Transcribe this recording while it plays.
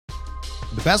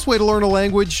The best way to learn a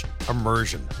language?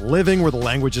 Immersion. Living where the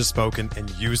language is spoken and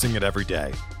using it every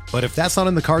day. But if that's not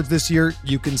in the cards this year,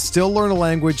 you can still learn a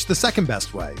language the second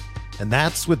best way, and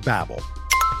that's with Babbel.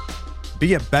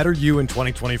 Be a better you in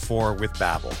 2024 with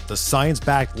Babbel, the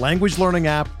science-backed language learning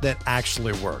app that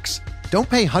actually works. Don't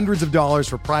pay hundreds of dollars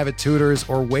for private tutors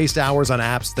or waste hours on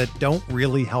apps that don't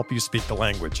really help you speak the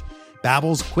language.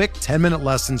 Babbel's quick 10-minute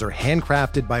lessons are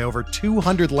handcrafted by over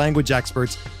 200 language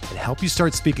experts and help you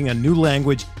start speaking a new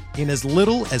language in as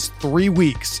little as 3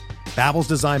 weeks. Babbel's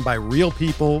designed by real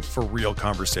people for real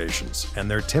conversations,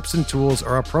 and their tips and tools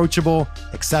are approachable,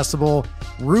 accessible,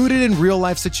 rooted in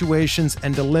real-life situations,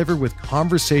 and delivered with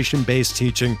conversation-based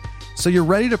teaching, so you're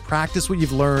ready to practice what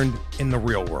you've learned in the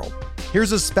real world.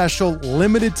 Here's a special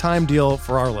limited-time deal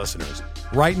for our listeners.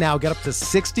 Right now, get up to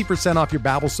 60% off your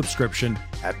Babbel subscription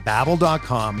at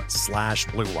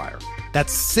babbel.com/Blue Wire.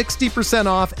 That's 60%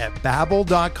 off at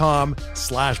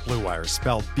babbel.com/Blue Wire,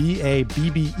 spelled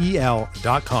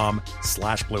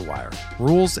BABBEL.com/Blue Wire.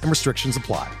 Rules and restrictions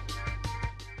apply.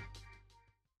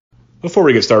 Before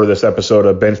we get started with this episode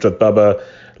of Benched with Bubba,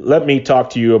 let me talk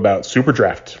to you about Super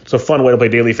Draft. It's a fun way to play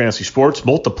daily fantasy sports,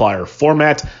 multiplier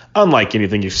format, unlike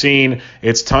anything you've seen.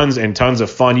 It's tons and tons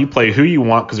of fun. You play who you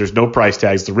want because there's no price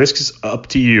tags. The risk is up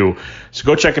to you. So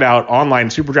go check it out online,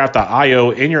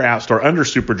 superdraft.io, in your app store under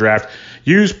Super Draft.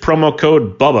 Use promo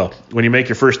code BUBBA when you make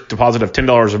your first deposit of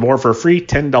 $10 or more for a free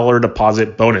 $10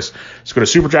 deposit bonus. So go to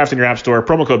Super Draft in your app store,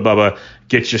 promo code BUBBA,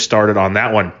 get you started on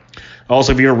that one.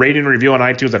 Also, if you're a rating and review on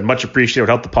iTunes, I'd much appreciate it. It would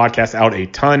help the podcast out a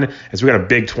ton as we got a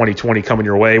big 2020 coming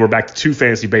your way. We're back to 2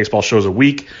 fantasy baseball shows a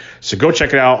week. So go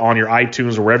check it out on your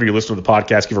iTunes or wherever you listen to the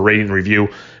podcast. Give a rating and review.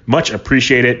 Much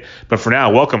appreciate it. But for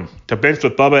now, welcome to Benched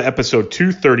with Bubba, episode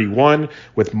 231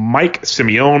 with Mike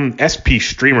Simeone, SP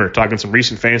Streamer, talking some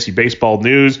recent fantasy baseball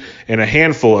news and a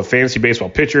handful of fantasy baseball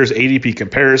pitchers, ADP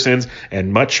comparisons,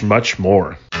 and much, much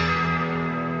more.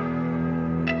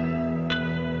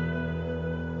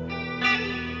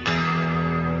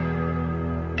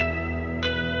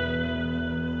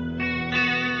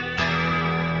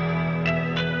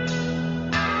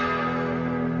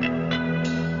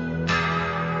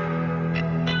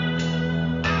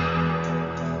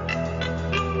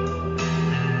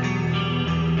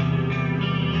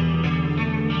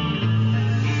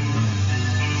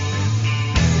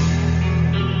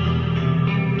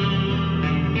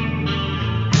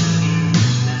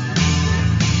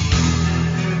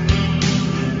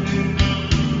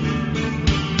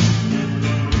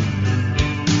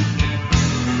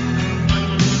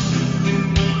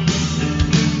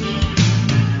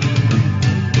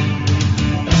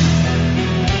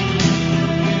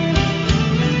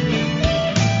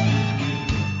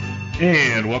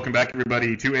 And welcome back,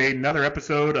 everybody, to another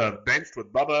episode of Benched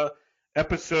with Bubba,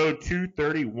 episode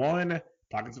 231,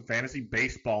 talking some fantasy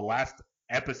baseball. Last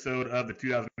episode of the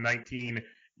 2019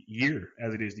 year,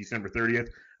 as it is December 30th. And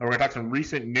we're going to talk some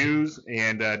recent news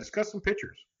and discuss some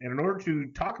pitchers. And in order to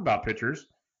talk about pitchers,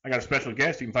 I got a special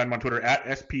guest. You can find him on Twitter at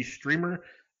SPStreamer.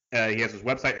 He has his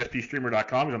website,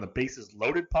 spstreamer.com. He's on the Bases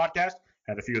Loaded podcast.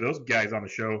 Had a few of those guys on the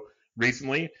show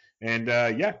recently. And,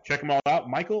 check them all out.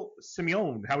 Michael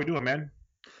Simeone, how we doing, man?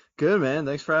 Good, man.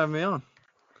 Thanks for having me on.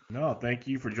 No, thank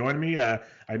you for joining me. I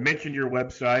mentioned your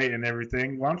website and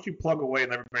everything. Why don't you plug away and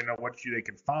let everybody know what they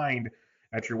can find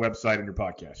at your website and your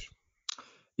podcast?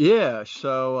 Yeah,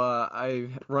 so I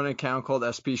run an account called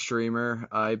SP Streamer.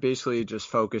 I basically just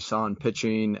focus on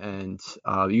pitching, and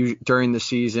during the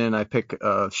season, I pick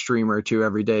a streamer or two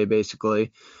every day,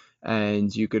 basically.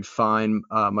 And you could find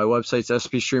my website's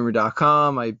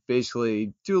spstreamer.com. I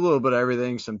basically do a little bit of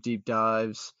everything, some deep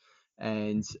dives.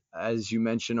 And as you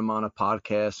mentioned, I'm on a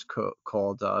podcast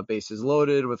called Bases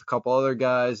Loaded with a couple other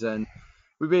guys. And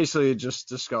we basically just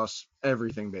discuss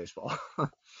everything baseball.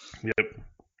 Yep.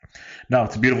 No,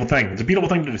 it's a beautiful thing. It's a beautiful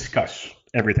thing to discuss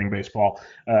everything baseball.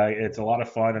 It's a lot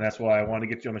of fun, and that's why I wanted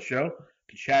to get you on the show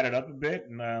to chat it up a bit.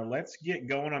 And let's get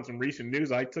going on some recent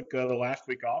news. I took the last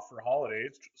week off for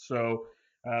holidays, so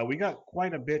we got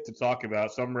quite a bit to talk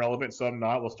about. Some relevant, some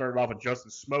not. We'll start it off with Justin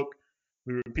Smoak.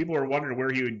 People are wondering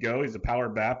where he would go. He's a power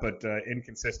bat, but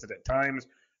inconsistent at times.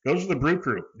 Those are the Brew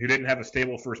Crew, who didn't have a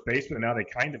stable first baseman, and now they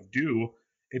kind of do.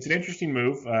 It's an interesting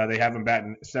move. They have him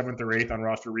batting 7th or 8th on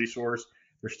roster resource.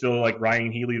 There's still like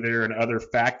Ryan Healy there and other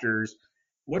factors.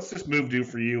 What's this move do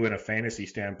for you in a fantasy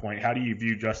standpoint? How do you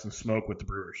view Justin Smoak with the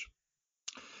Brewers?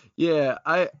 Yeah,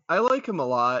 I like him a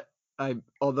lot.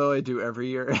 Although I do every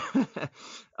year,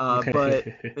 but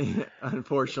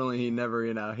unfortunately he never,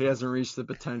 he hasn't reached the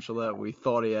potential that we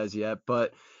thought he has yet.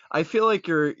 But I feel like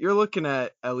you're looking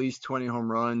at least 20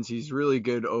 home runs. He's really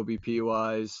good OBP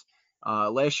wise.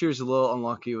 Last year's a little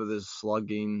unlucky with his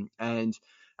slugging, and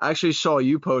I actually saw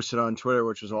you posted on Twitter,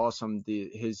 which was awesome,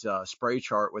 his spray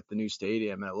chart with the new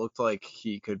stadium, and it looked like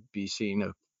he could be seeing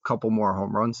a couple more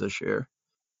home runs this year.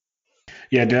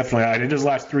 Yeah, definitely. I did his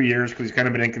last 3 years because he's kind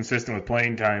of been inconsistent with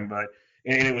playing time,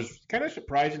 and it was kind of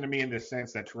surprising to me in the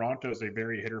sense that Toronto is a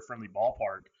very hitter-friendly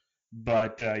ballpark,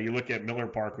 but you look at Miller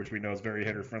Park, which we know is very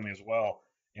hitter-friendly as well,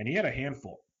 and he had a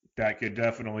handful that could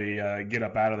definitely get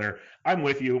up out of there. I'm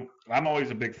with you. I'm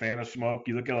always a big fan of Smoke.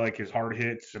 You look at like his hard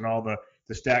hits and all the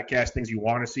StatCast things you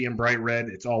want to see in bright red,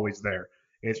 it's always there.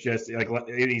 It's just like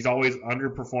he's always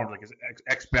underperformed, like his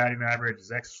X batting average,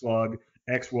 his X slug,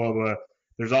 X WOBA.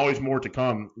 There's always more to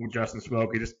come with Justin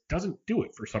Smoke. He just doesn't do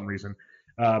it for some reason.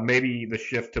 Maybe the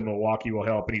shift to Milwaukee will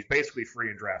help, and he's basically free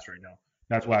in drafts right now.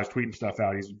 That's why I was tweeting stuff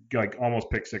out. He's like almost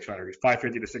picked 600. He's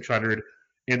 550 to 600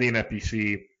 in the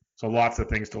NFBC. So lots of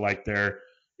things to like there.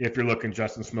 If you're looking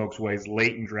Justin Smoke's ways,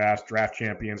 late in drafts, draft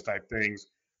champions type things,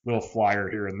 little flyer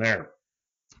here and there.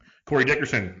 Corey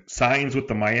Dickerson signs with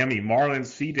the Miami Marlins.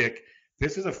 C-Dick,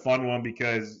 this is a fun one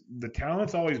because the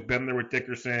talent's always been there with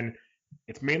Dickerson.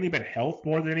 It's mainly been health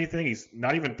more than anything. He's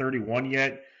not even 31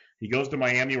 yet. He goes to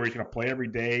Miami where he's going to play every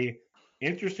day.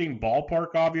 Interesting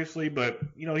ballpark, obviously, but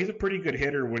he's a pretty good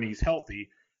hitter when he's healthy.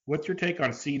 What's your take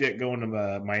on C-Dick going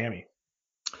to Miami?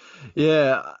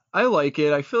 Yeah, I like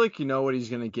it. I feel like you know what he's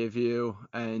going to give you,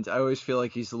 and I always feel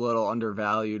like he's a little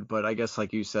undervalued, but I guess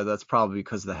like you said, that's probably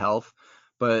because of the health.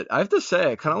 But I have to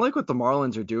say, I kind of like what the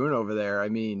Marlins are doing over there. I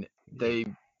mean, they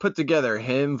put together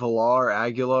him, Villar,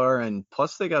 Aguilar, and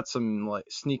plus they got some like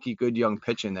sneaky good young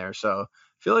pitching there. So I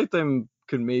feel like them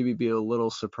could maybe be a little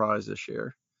surprised this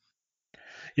year.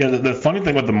 Yeah, the funny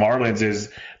thing with the Marlins is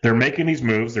they're making these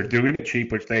moves. They're doing it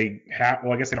cheap, which they have.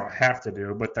 Well, I guess they don't have to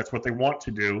do, but that's what they want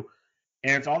to do.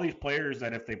 And it's all these players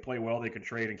that if they play well, they can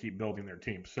trade and keep building their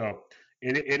team. So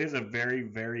it is a very,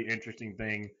 very interesting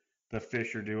thing the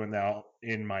Fish are doing now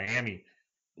in Miami.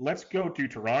 Let's go to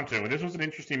Toronto. And this was an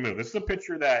interesting move. This is a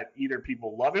pitcher that either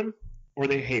people love him or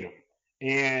they hate him.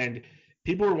 And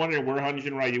people were wondering where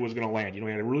Hyun-Jin Ryu was going to land. He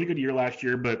had a really good year last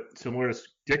year, but similar to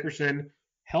Dickerson,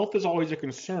 health is always a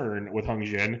concern with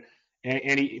Hyun-Jin.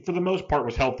 And he, for the most part,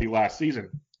 was healthy last season.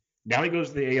 Now he goes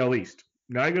to the AL East.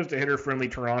 Now he goes to hitter-friendly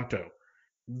Toronto.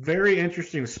 Very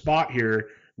interesting spot here.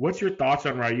 What's your thoughts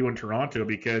on Ryu in Toronto?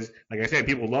 Because, like I said,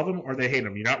 people love him or they hate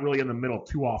him. You're not really in the middle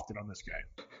too often on this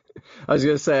guy. I was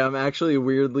going to say, I'm actually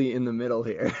weirdly in the middle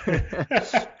here.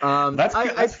 That's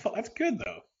good,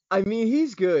 though. I mean,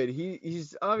 he's good.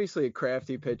 He's obviously a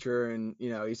crafty pitcher, and,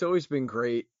 he's always been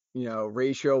great,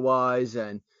 ratio-wise,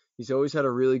 and he's always had a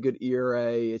really good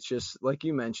ERA. It's just, like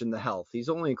you mentioned, the health. He's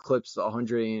only eclipsed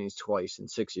 100 innings twice in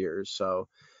 6 years, so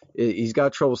he's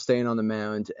got trouble staying on the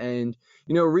mound. And,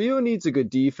 Rio needs a good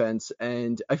defense,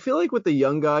 and I feel like with the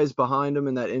young guys behind him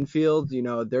in that infield,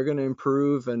 they're going to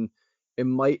improve, and it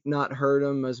might not hurt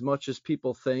him as much as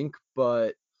people think,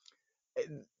 but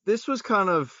this was kind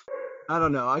of, I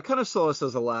don't know, I kind of saw this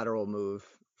as a lateral move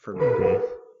for me. Mm-hmm.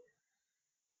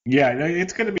 Yeah,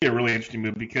 it's going to be a really interesting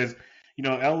move because,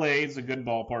 LA is a good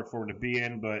ballpark for him to be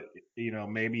in, but,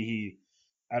 maybe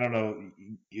I don't know,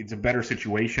 it's a better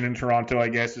situation in Toronto, I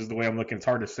guess, is the way I'm looking. It's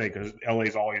hard to say because LA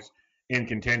is always in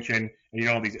contention,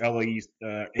 and these AL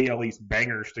East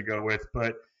bangers to go with.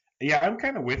 But, yeah, I'm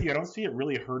kind of with you. I don't see it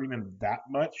really hurting him that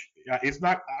much. It's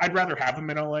not – I'd rather have him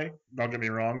in LA, don't get me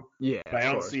wrong. Yeah, but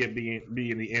I don't see it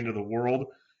being the end of the world.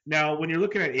 Now, when you're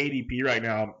looking at ADP right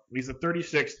now, he's the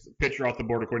 36th pitcher off the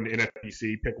board according to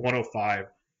NFBC, pick 105.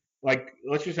 Like,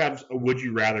 let's just have a would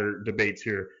you rather debates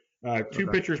here. Two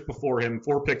pitchers before him,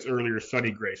 4 picks earlier,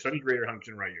 Sonny Gray. Sonny Gray or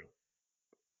Hyun-Jin Ryu?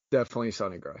 Definitely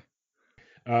Sonny Gray.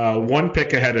 1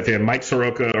 pick ahead of him, Mike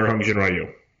Soroka or Hyun-Jin Ryu?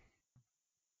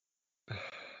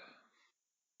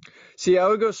 See, I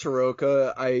would go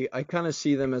Soroka. I kind of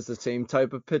see them as the same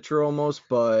type of pitcher almost,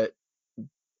 but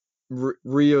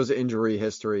Rio's injury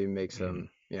history makes him,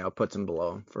 puts him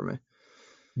below him for me.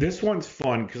 This one's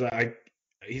fun because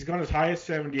he's gone as high as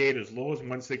 78, as low as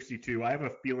 162. I have a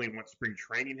feeling once spring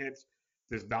training hits,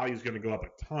 this value is going to go up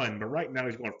a ton. But right now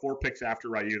he's going 4 picks after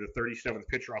Ryu, the 37th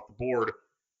pitcher off the board.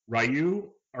 Ryu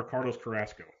or Carlos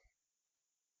Carrasco?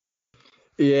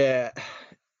 Yeah,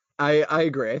 I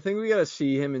agree. I think we got to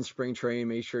see him in spring training,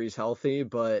 make sure he's healthy.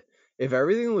 But if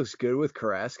everything looks good with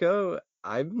Carrasco,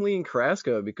 I'm leaning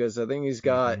Carrasco because I think he's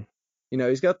got,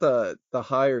 he's got the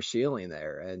higher ceiling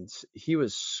there, and he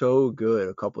was so good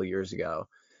a couple of years ago,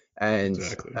 and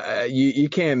exactly. You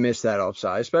can't miss that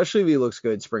upside, especially if he looks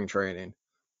good spring training.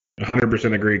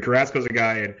 100% agree. Carrasco's a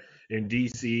guy, and in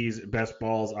DC's best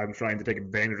balls, I'm trying to take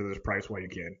advantage of this price while you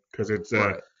can, because it's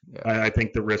Right. Yeah. I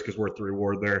think the risk is worth the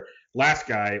reward there. Last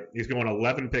guy, he's going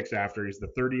 11 picks after. He's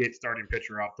the 38th starting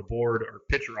pitcher off the board.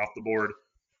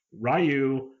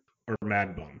 Ryu or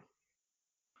Mad Bum?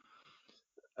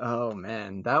 Oh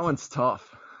man, that one's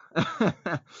tough.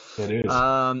 It is.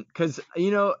 Because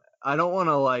I don't want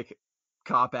to like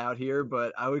cop out here,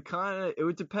 but it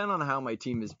would depend on how my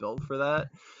team is built for that.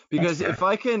 Because if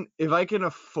I can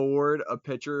afford a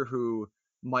pitcher who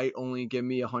might only give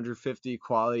me 150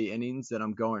 quality innings, then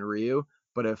I'm going Ryu.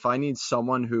 But if I need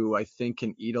someone who I think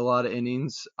can eat a lot of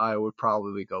innings, I would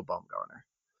probably go Bumgarner.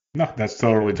 No, that's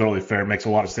totally fair. It makes a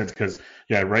lot of sense because,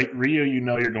 yeah, right, Ryu,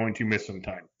 you're going to miss some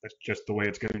time. That's just the way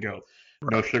it's going to go.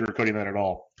 Right. No sugarcoating that at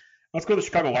all. Let's go to the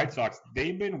Chicago White Sox.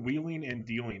 They've been wheeling and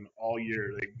dealing all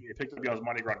year. They picked up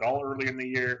Yasmani Grandal early in the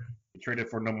year. They traded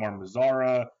for Nomar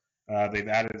Mazara. They've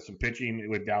added some pitching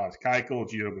with Dallas Keuchel,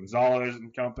 Gio Gonzalez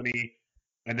and company.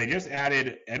 And they just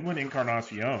added Edwin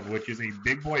Encarnacion, which is a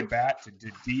big boy bat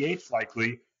to DH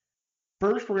likely.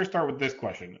 First, we're going to start with this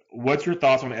question. What's your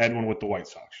thoughts on Edwin with the White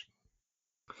Sox?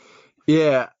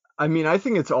 Yeah, I mean, I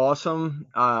think it's awesome.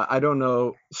 I don't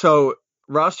know. So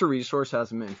roster resource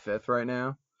has him in 5th right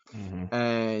now. Mm-hmm.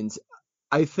 And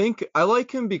I think I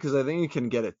like him because I think he can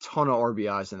get a ton of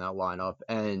RBIs in that lineup.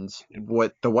 And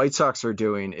what the White Sox are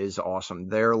doing is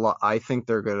awesome. I think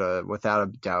they're going to, without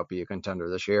a doubt, be a contender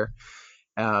this year.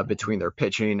 Between their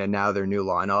pitching and now their new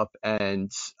lineup.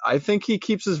 And I think he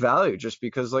keeps his value just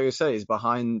because, like I say, he's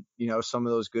behind, some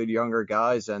of those good younger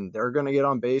guys, and they're going to get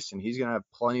on base, and he's going to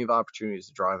have plenty of opportunities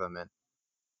to drive them in.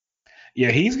 Yeah,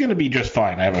 he's going to be just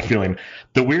fine, I have a feeling.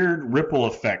 The weird ripple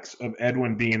effects of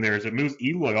Edwin being there as it moves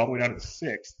Eloy all the way down to the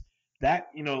 6th. That,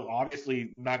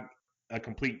 obviously not a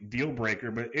complete deal breaker,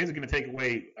 but is going to take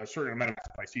away a certain amount of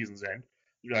by season's end.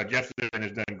 Jeff Zimmerman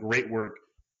has done great work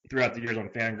throughout the years on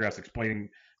Fangraphs explaining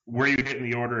where you hit in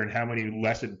the order and how many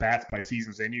less at bats by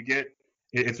season's end you get.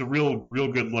 It's a real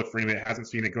good look for anybody that hasn't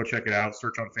seen it. Go check it out.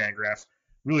 Search on Fangraphs.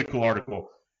 Really cool article.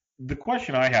 The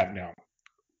question I have now,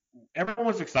 everyone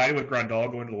was excited with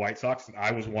Grandal going to the White Sox, and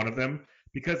I was one of them,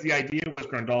 because the idea was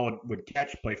Grandal would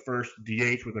catch, play first,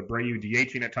 DH with Abreu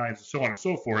DHing at times, and so on and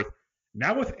so forth.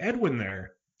 Now with Edwin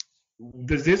there,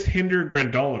 does this hinder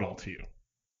Grandal at all to you?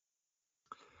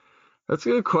 That's a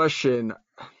good question.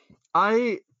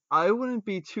 I wouldn't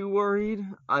be too worried.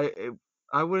 I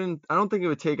don't think it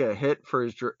would take a hit for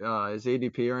his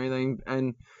ADP or anything.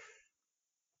 And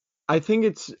I think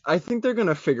they're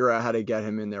gonna figure out how to get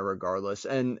him in there regardless.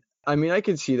 And I mean, I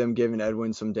could see them giving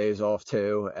Edwin some days off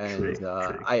too. And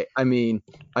true. I mean,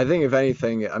 I think if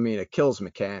anything, I mean, it kills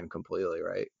McCann completely,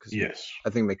 right? Yes. I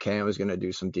think McCann was gonna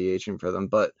do some DHing for them,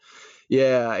 but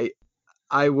yeah,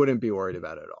 I wouldn't be worried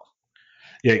about it at all.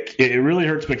 Yeah, it really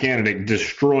hurts McCann, and it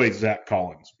destroys Zach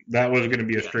Collins. That was going to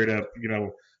be a straight up,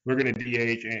 we're going to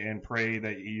DH and pray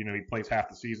that, he plays half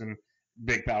the season.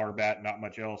 Big power bat, not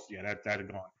much else. Yeah, that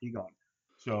had gone. He gone.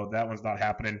 So that one's not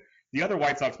happening. The other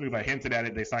White Sox move, I hinted at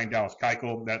it. They signed Dallas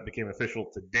Keuchel. That became official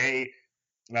today.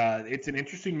 It's an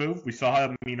interesting move. We saw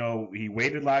him, he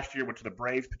waited last year, went to the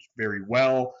Braves, pitched very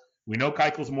well. We know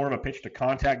Keuchel's more of a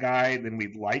pitch-to-contact guy than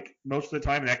we'd like most of the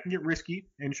time, and that can get risky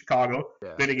in Chicago.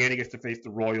 Yeah. Then again, he gets to face the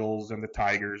Royals and the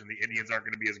Tigers, and the Indians aren't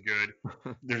going to be as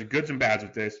good. There's goods and bads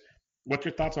with this. What's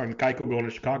your thoughts on Keuchel going to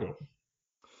Chicago?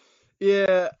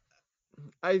 Yeah,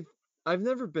 I've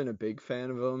never been a big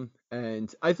fan of him,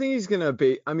 and I think he's going to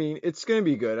be – I mean, it's going to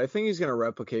be good. I think he's going to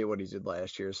replicate what he did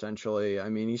last year, essentially. I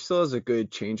mean, he still has a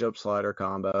good change-up slider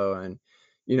combo, and,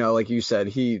 like you said,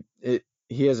 he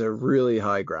has a really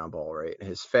high ground ball rate.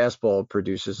 His fastball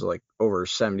produces like over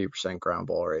 70% ground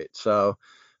ball rate. So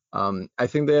I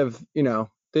think they have,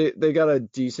 they got a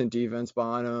decent defense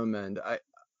behind him, and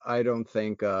I don't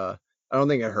think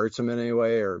it hurts him in any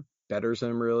way or betters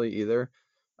him really either.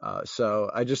 So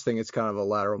I just think it's kind of a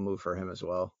lateral move for him as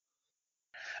well.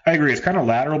 I agree. It's kind of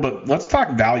lateral, but let's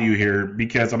talk value here,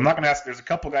 because I'm not going to ask. There's a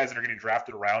couple guys that are getting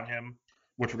drafted around him,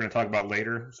 which we're going to talk about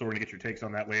later. So we're going to get your takes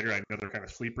on that later. I know they're kind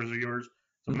of sleepers of yours.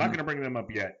 So I'm not going to bring them up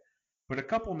yet. But a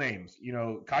couple names.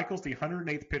 Keuchel's the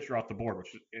 108th pitcher off the board,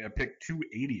 which is a pick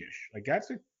 280-ish. Like,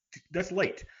 that's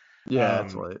late. Yeah,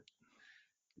 that's late.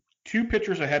 2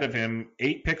 pitchers ahead of him,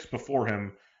 8 picks before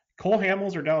him. Cole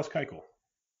Hamels or Dallas Keuchel?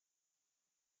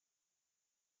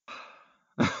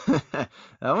 That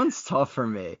one's tough for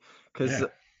me because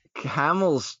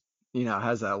Hamels,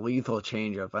 has that lethal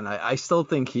changeup, and I still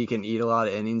think he can eat a lot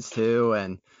of innings too,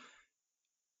 and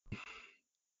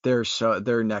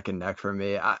they're neck and neck for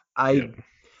me.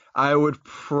 I would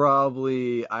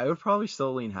probably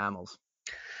still lean Hamels.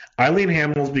 I lean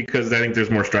Hamels because I think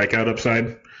there's more strikeout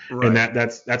upside, Right. and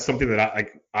that's something that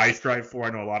I strive for. I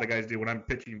know a lot of guys do. When I'm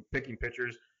picking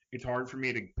pitchers, it's hard for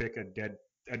me to pick a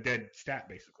dead stat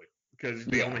basically because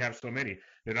they only have so many.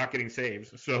 They're not getting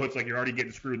saves, so it's like you're already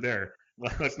getting screwed there.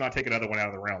 Let's not take another one out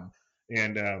of the realm,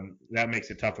 and that makes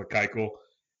it tough with Keuchel.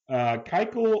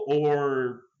 Keuchel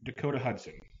or Dakota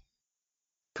Hudson.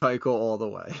 Keuchel all the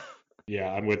way.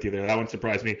 Yeah, I'm with you there. That one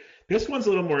surprised me. This one's a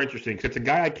little more interesting because it's a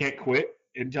guy I can't quit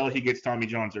until he gets Tommy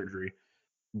John surgery.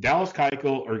 Dallas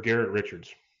Keuchel or Garrett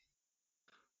Richards?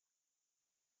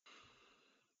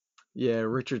 Yeah,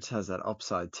 Richards has that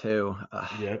upside too.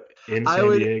 Yep, in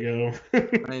San Diego.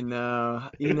 I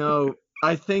know.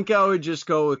 I think I would just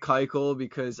go with Keuchel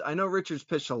because I know Richards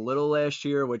pitched a little last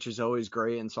year, which is always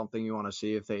great and something you want to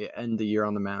see if they end the year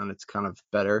on the mound. It's kind of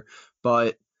better,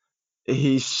 but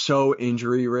he's so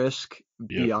injury risk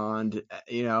beyond,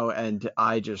 and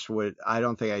I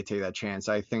don't think I take that chance.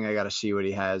 I think I got to see what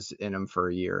he has in him for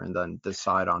a year and then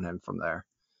decide on him from there.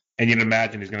 And you'd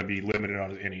imagine he's going to be limited on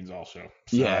his innings also.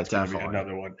 So yeah, that's definitely.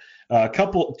 Another one.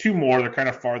 Two more. They're kind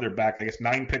of farther back. I guess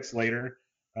 9 picks later.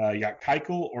 You got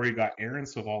Keuchel or you got Aaron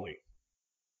Savali.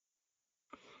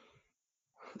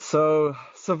 So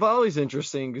Savali's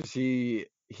interesting because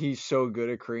he's so good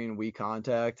at creating weak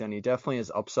contact and he definitely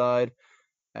has upside.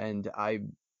 And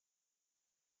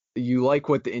you like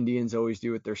what the Indians always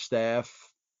do with their staff.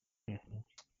 Mm-hmm.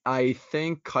 I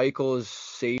think Keuchel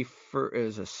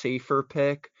is a safer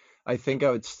pick. I think I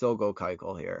would still go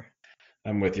Keuchel here.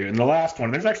 I'm with you. And the last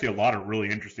one, there's actually a lot of really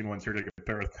interesting ones here to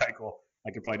compare with Keuchel. I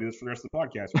could probably do this for the rest of the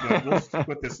podcast, but we'll stick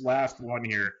with this last one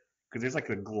here because there's like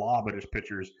a glob of his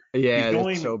pitchers. Yeah,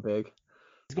 it's so big.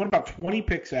 He's going about 20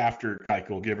 picks after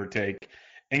Keuchel, give or take.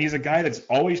 And he's a guy that's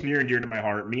always near and dear to my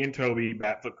heart. Me and Toby,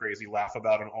 Batflip Crazy, laugh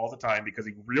about him all the time because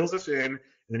he reels us in and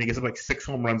then he gets up like 6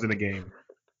 home runs in a game.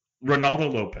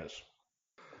 Ronaldo Lopez.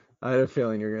 I had a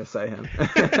feeling you're going to say him.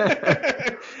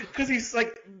 Because he's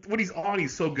like, when he's on,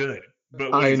 he's so good.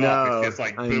 But when he's off, it's just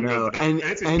like, boom, and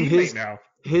it's his teammate now.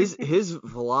 His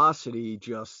velocity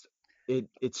just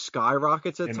it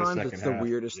skyrockets at times. It's the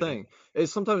weirdest thing.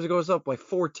 Sometimes it goes up like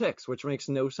 4 ticks, which makes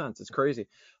no sense. It's crazy.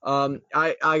 I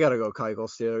gotta go Keuchel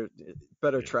still.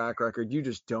 Better track record. You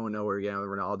just don't know where you're getting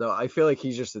with Ronaldo. I feel like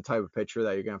he's just the type of pitcher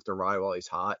that you're gonna have to ride while he's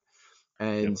hot.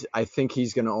 And I think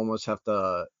he's gonna almost have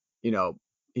to,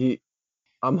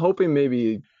 I'm hoping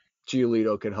maybe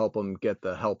Giolito could help him get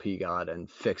the help he got and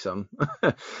fix him.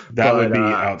 That would be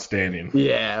outstanding.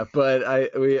 Yeah, but I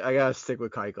gotta stick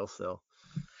with Keuchel still.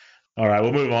 All right,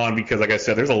 we'll move on because, like I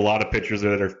said, there's a lot of pitchers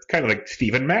that are kind of like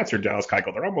Steven Matz or Dallas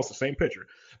Keuchel. They're almost the same pitcher.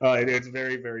 It's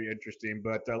very, very interesting.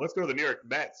 But let's go to the New York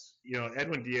Mets.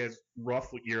 Edwin Diaz,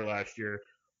 rough year last year.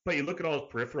 But you look at all his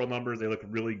peripheral numbers, they look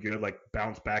really good, like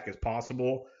bounce back as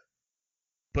possible.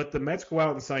 But the Mets go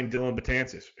out and sign Dylan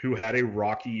Betances, who had a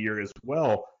rocky year as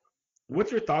well.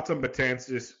 What's your thoughts on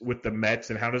Betances with the Mets,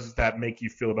 and how does that make you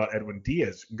feel about Edwin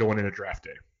Diaz going into draft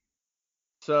day?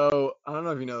 So, I don't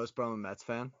know if you know this, but I'm a Mets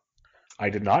fan. I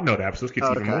did not know that, so this gets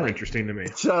even more interesting to me.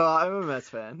 So, I'm a Mets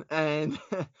fan, and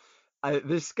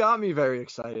this got me very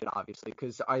excited, obviously,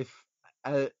 because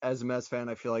as a Mets fan,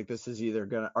 I feel like this is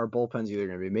our bullpen's either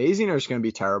going to be amazing or it's going to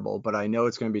be terrible, but I know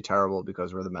it's going to be terrible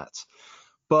because we're the Mets.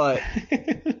 But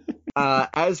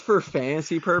as for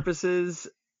fantasy purposes,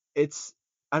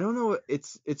 I don't know.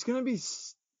 It's going to be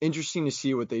interesting to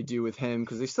see what they do with him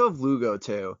because they still have Lugo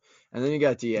too, and then you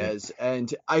got Diaz,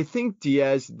 and I think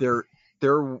Diaz, they're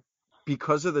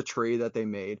because of the trade that they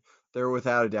made, they're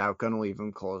without a doubt going to leave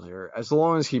him closer as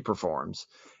long as he performs.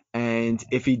 And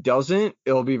if he doesn't,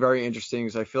 it'll be very interesting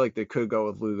because I feel like they could go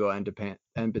with Lugo and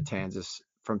Betances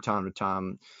from time to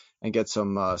time and get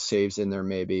some saves in there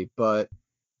maybe. But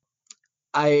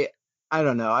I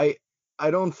don't know.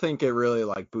 I don't think it really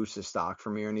boosts the stock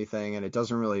for me or anything, and it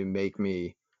doesn't really make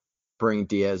me bring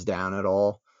Diaz down at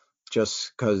all.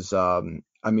 Just because,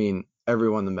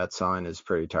 everyone the Mets sign is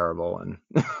pretty terrible, and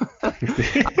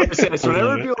so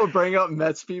whenever people bring up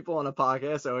Mets people on a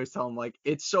podcast, I always tell them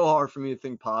it's so hard for me to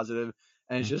think positive,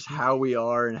 and it's just how we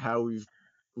are and how we've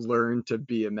learned to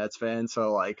be a Mets fan.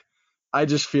 So I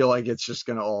just feel like it's just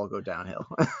gonna all go downhill.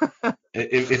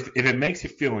 If it makes you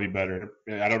feel any better,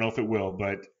 I don't know if it will,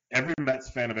 but every Mets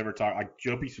fan I've ever talked, like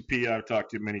Joe Pisapia, I've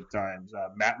talked to many times,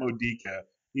 Matt Modica,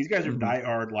 these guys are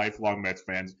diehard, lifelong Mets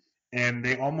fans, and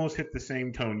they almost hit the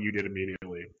same tone you did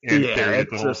immediately. And it's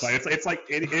the whole side. It's like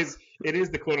it is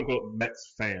the quote unquote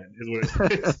Mets fan is what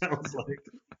it sounds like.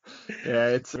 Yeah,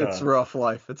 it's rough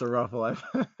life. It's a rough life.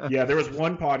 Yeah, there was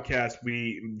one podcast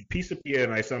Pisapia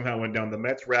and I somehow went down the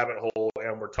Mets rabbit hole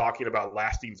and we're talking about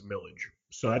Lasting's millage.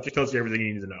 So that just tells you everything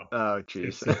you need to know. Oh,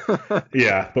 jeez.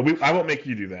 Yeah, but I won't make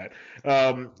you do that.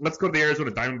 Let's go to the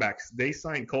Arizona Diamondbacks. They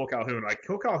signed Cole Calhoun.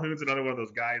 Cole Calhoun's another one of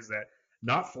those guys that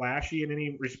not flashy in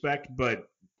any respect, but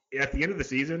at the end of the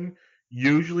season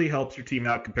usually helps your team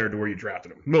out compared to where you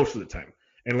drafted him most of the time.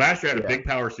 And last year had a big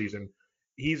power season.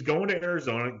 He's going to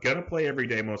Arizona, going to play every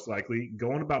day most likely,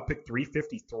 going about pick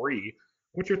 353.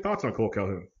 What's your thoughts on Cole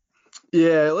Calhoun?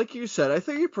 Yeah, like you said, I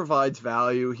think he provides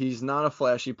value. He's not a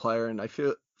flashy player, and I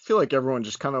feel like everyone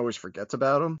just kind of always forgets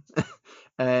about him.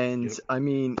 And I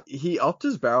mean, he upped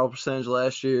his barrel percentage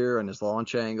last year and his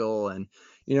launch angle, and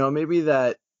maybe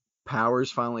that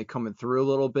power's finally coming through a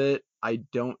little bit. I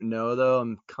don't know though.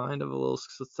 I'm kind of a little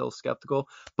still skeptical,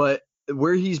 but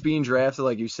where he's being drafted,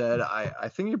 like you said, I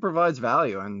think he provides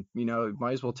value, and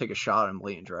might as well take a shot at him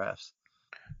late in drafts.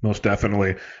 Most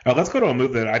definitely. Let's go to a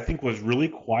move that I think was really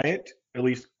quiet, at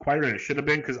least quieter than it should have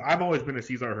been, because I've always been a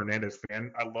Cesar Hernandez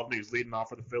fan. I love that he's leading off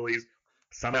for the Phillies.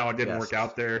 Somehow it didn't work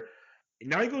out there.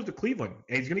 Now he goes to Cleveland,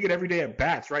 and he's going to get every day at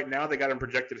bats. Right now they got him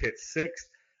projected to hit 6th.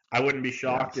 I wouldn't be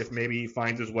shocked if maybe he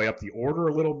finds his way up the order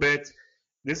a little bit.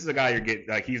 This is a guy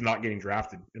he's not getting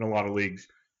drafted in a lot of leagues.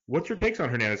 What's your takes on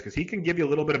Hernandez? Because he can give you a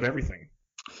little bit of everything.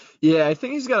 Yeah, I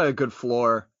think he's got a good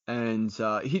floor. And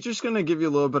he's just going to give you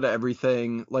a little bit of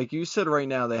everything. Like you said, right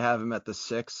now they have him at the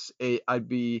 6.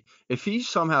 If he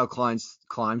somehow climbs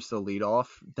the leadoff,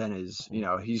 then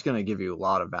he's going to give you a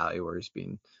lot of value where he's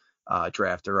being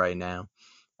drafted right now.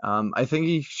 I think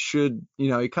he should, he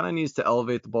kind of needs to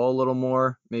elevate the ball a little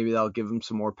more. Maybe that'll give him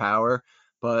some more power.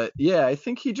 But yeah, I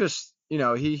think he just,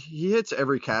 he hits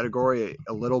every category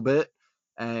a little bit.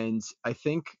 And I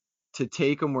think to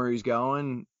take him where he's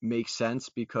going makes sense,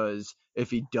 because if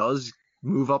he does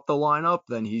move up the lineup,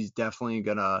 then he's definitely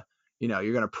gonna,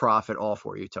 you're gonna profit off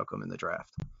where you took him in the draft.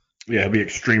 Yeah, it'd be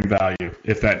extreme value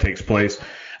if that takes place.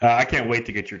 I can't wait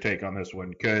to get your take on this one,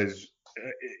 because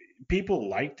people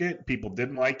liked it, people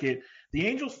didn't like it. The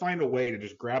Angels find a way to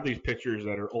just grab these pitchers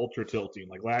that are ultra tilting.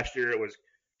 Like last year, it was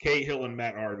Cahill and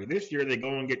Matt Harvey. This year, they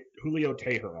go and get Julio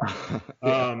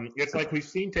Teheran. It's like we've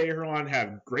seen Teheran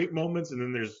have great moments, and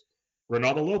then there's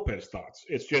Ronaldo Lopez thoughts.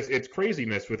 It's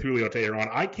craziness with Julio Teheran.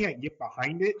 I can't get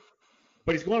behind it,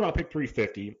 but he's going about pick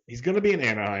 350. He's going to be in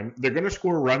Anaheim. They're going to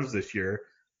score runs this year.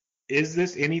 Is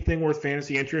this anything worth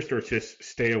fantasy interest, or just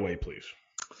stay away, please?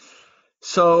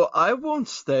 So I won't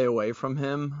stay away from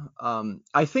him.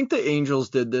 I think the Angels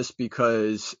did this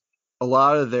because a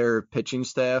lot of their pitching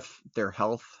staff, they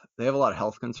have a lot of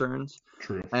health concerns.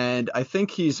 True. And I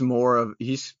think he's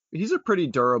a pretty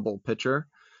durable pitcher.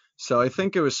 So I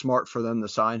think it was smart for them to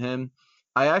sign him.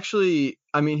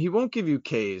 He won't give you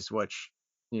Ks, which,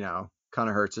 kind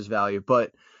of hurts his value.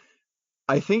 But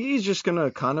I think he's just going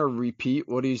to kind of repeat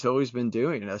what he's always been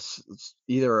doing. It's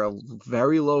either a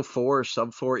very low 4 or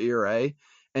sub 4 ERA.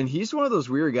 And he's one of those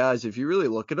weird guys. If you really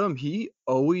look at him, he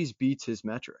always beats his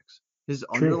metrics. His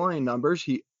underlying numbers,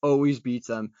 he always beats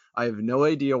them. I have no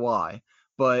idea why,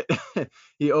 but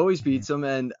he always beats them.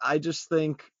 And I just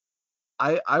think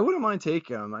I wouldn't mind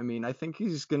taking him. I mean, I think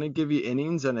he's going to give you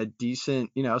innings and a decent,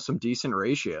 some decent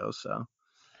ratios. So.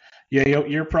 Yeah,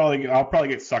 I'll probably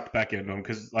get sucked back into him,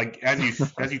 because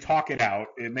as you talk it out,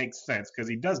 it makes sense, because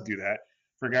he does do that.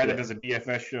 For a guy that does a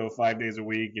DFS show 5 days a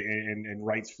week and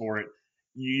writes for it,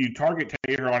 you target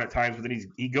Teheran at times, but then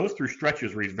he goes through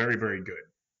stretches where he's very, very good,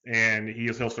 and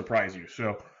he'll surprise you.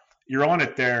 So you're on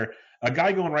it there. A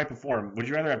guy going right before him, would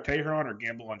you rather have Teheran or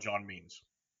gamble on John Means?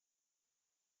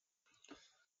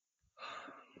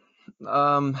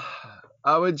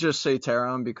 I would just say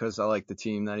Teheran, because I like the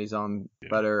team that he's on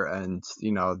better, and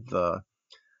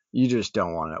you just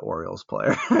don't want an Orioles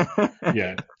player.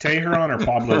 Yeah, Teheran or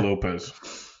Pablo Lopez?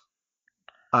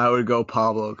 I would go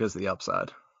Pablo because of the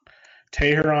upside.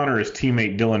 Teheran or his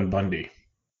teammate Dylan Bundy?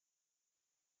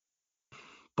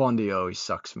 Bundy always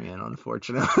sucks me in,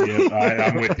 unfortunately. Yeah,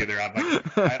 I'm with you there.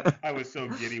 I was so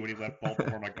giddy when he left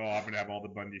Baltimore. I'm like, I'm going to have all the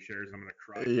Bundy shares. I'm going to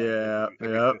cry.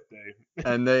 Yeah.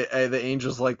 And the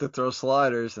Angels like to throw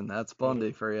sliders, and that's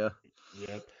Bundy for you.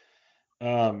 Yep.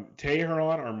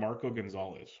 Teheran or Marco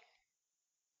Gonzalez?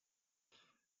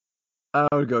 I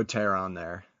would go Teheran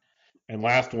there. And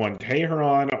last one,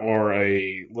 Teheran or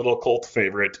a little cult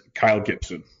favorite, Kyle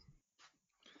Gibson?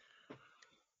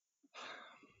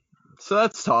 So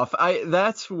that's tough.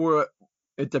 That's where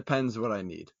it depends what I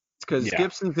need. Because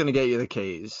Gibson's going to get you the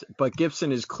Ks, but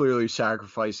Gibson is clearly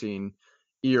sacrificing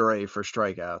ERA for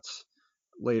strikeouts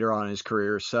later on in his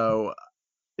career. So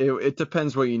it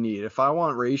depends what you need. If I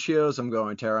want ratios, I'm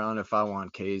going Teheran. If I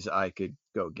want Ks, I could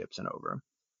go Gibson over him.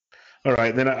 All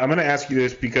right, then I'm going to ask you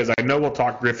this, because I know we'll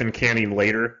talk Griffin Canning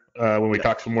later when we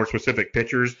talk some more specific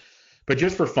pitchers. But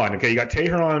just for fun, okay, you got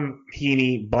Teheran,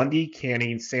 Heaney, Bundy,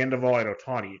 Canning, Sandoval, and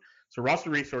Otani. So roster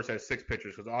resource has 6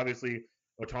 pitchers because obviously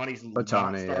Otani's not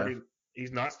starting. Yeah.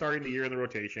 He's not starting the year in the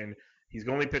rotation. He's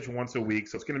only pitched once a week,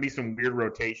 so it's going to be some weird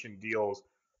rotation deals.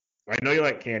 I know you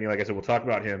like Canning. Like I said, we'll talk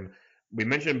about him. We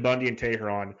mentioned Bundy and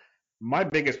Teheran. My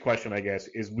biggest question, I guess,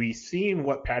 is we seen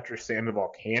what Patrick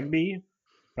Sandoval can be,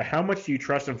 but how much do you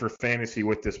trust him for fantasy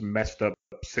with this messed up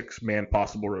 6-man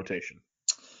possible rotation?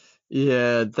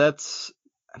 Yeah,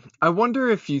 I wonder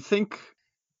if you think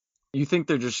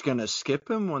they're just gonna skip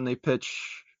him when they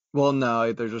pitch. Well,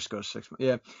 no, they're just go 6 man.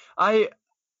 Yeah,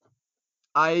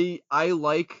 I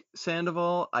like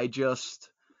Sandoval. I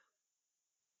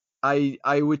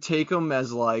would take him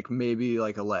as like maybe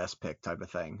like a last pick type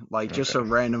of thing, like just a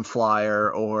random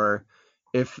flyer, or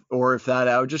if that,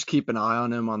 I would just keep an eye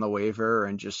on him on the waiver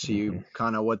and just see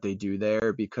kind of what they do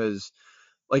there, because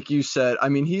like you said, I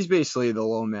mean, he's basically the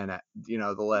low man,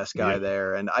 the last guy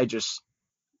there, and I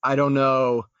don't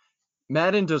know.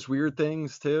 Madden does weird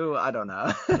things too. I don't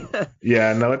know.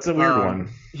 Yeah, no, it's a weird one.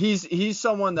 He's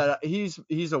someone that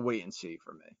he's a wait and see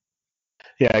for me.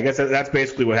 Yeah, I guess that's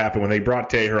basically what happened when they brought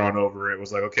Teheran over. It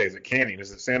was like, okay, is it Canning?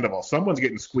 Is it Sandoval? Someone's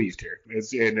getting squeezed here.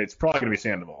 It's probably going to be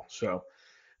Sandoval. So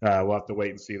we'll have to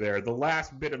wait and see there. The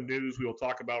last bit of news we will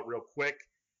talk about real quick.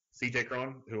 CJ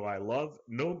Cron, who I love.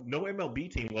 No MLB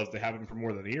team loves to have him for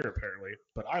more than a year, apparently,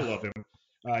 but I love him.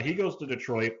 He goes to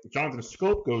Detroit. Jonathan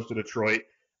Scope goes to Detroit.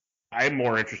 I'm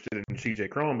more interested in CJ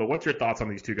Cron, but what's your thoughts on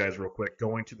these two guys real quick?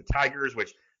 Going to the Tigers,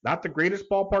 which not the greatest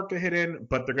ballpark to hit in,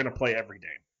 but they're going to play every day.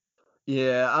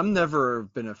 Yeah, I've never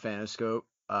been a fan of Scope.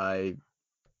 I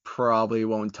probably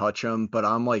won't touch him, but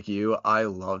I'm like you. I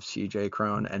love CJ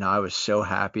Cron, and I was so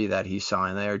happy that he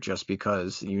signed there just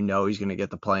because he's going to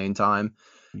get the playing time.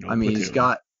 I mean, he's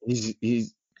got the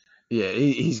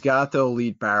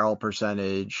elite barrel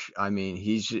percentage. I mean,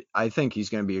 I think he's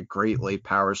going to be a great late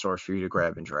power source for you to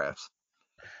grab in drafts.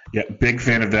 Yeah, big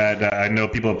fan of that. I know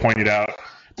people have pointed out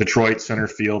Detroit center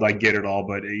field. I get it all,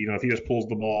 but if he just pulls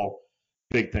the ball,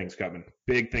 big things coming.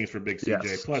 Big things for big CJ.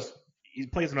 Yes. Plus, he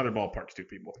plays in other ballparks too,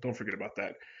 people. Don't forget about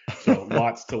that. So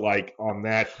lots to like on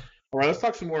that. All right, let's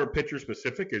talk some more pitcher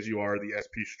specific, as you are the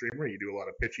SP streamer. You do a lot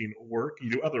of pitching work.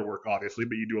 You do other work, obviously,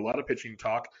 but you do a lot of pitching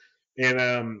talk. And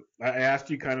I asked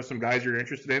you kind of some guys you're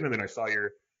interested in, and then I saw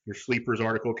your sleepers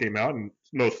article came out, and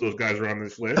most of those guys are on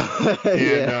this list.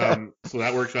 And so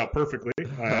that works out perfectly.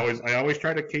 I always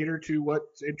try to cater to what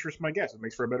interests my guests. It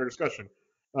makes for a better discussion.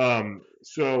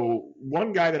 So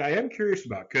one guy that I am curious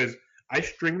about, because I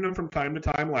streamed him from time to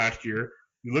time last year.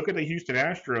 You look at the Houston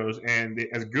Astros, and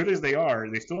as good as they are,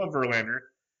 they still have Verlander.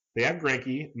 They have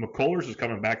Greinke. McCullers is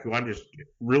coming back, who I'm just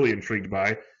really intrigued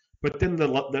by. But then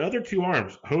the other two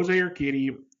arms, Jose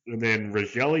Urquidy, and then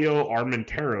Rogelio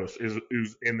Armenteros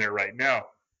who's in there right now.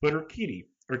 But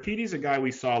Urquidy's a guy we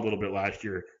saw a little bit last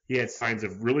year. He had signs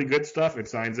of really good stuff and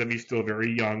signs of he's still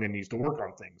very young and needs to work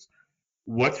on things.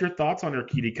 What's your thoughts on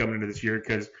Urquidy coming into this year?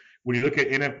 Because when you look at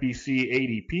NFBC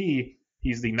ADP,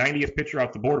 he's the 90th pitcher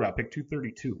off the board, about pick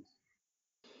 232.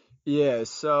 Yeah,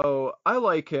 so I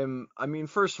like him. I mean,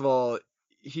 first of all,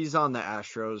 he's on the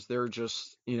Astros. They're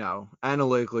just,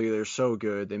 analytically, they're so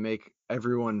good. They make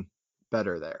everyone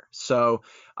better there. So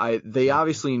they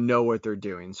obviously know what they're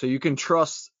doing. So you can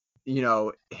trust,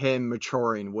 him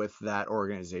maturing with that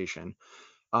organization.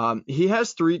 He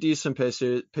has 3 decent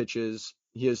pitches.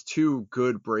 He has 2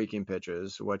 good breaking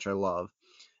pitches, which I love.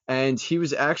 And he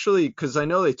was actually, because I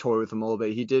know they toyed with him a little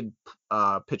bit, he did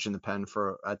pitch in the pen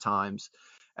at times.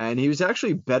 And he was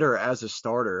actually better as a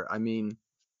starter. I mean,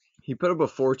 he put up a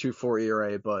 4.24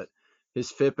 ERA, but his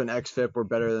FIP and xFIP were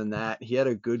better than that. He had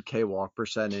a good K-walk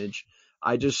percentage.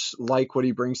 I just like what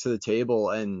he brings to the table.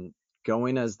 And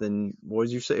going as what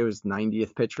did you say? It was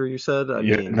 90th pitcher, you said? I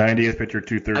mean, 90th pitcher,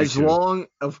 232. As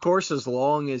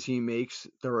long as he makes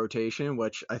the rotation,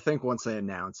 which I think once they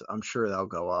announce, I'm sure that'll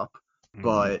go up. Mm-hmm.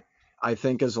 But I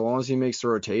think as long as he makes the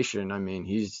rotation, I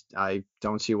mean, I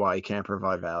don't see why he can't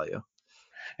provide value.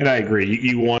 And I agree.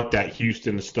 You want that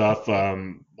Houston stuff.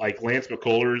 Like Lance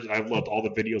McCullers, I've loved all the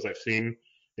videos I've seen.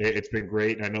 It's been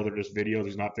great. And I know they're just videos.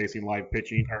 He's not facing live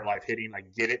pitching or live hitting. I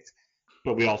get it.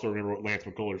 But we also remember what Lance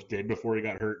McCullers did before he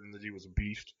got hurt and that he was a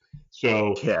beast.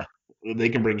 So they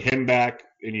can bring him back.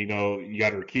 And, you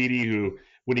got Urquidy, who,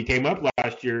 when he came up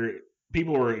last year,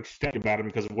 people were ecstatic about him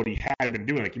because of what he had been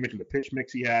doing. Like you mentioned, the pitch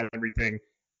mix he had and everything.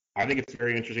 I think it's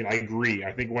very interesting. I agree.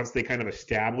 I think once they kind of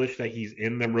establish that he's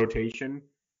in the rotation,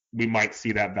 we might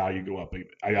see that value go up.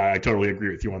 I totally agree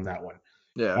with you on that one.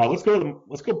 Yeah. Let's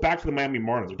go back to the Miami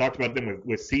Marlins. We talked about them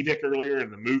with Cedic earlier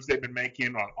and the moves they've been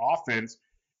making on offense.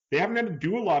 they haven't had to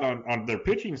do a lot on their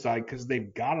pitching side because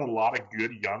they've got a lot of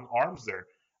good young arms there.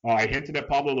 I hinted at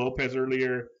Pablo Lopez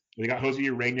earlier. They got Jose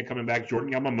Urena coming back.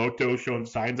 Jordan Yamamoto showing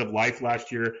signs of life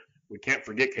last year. We can't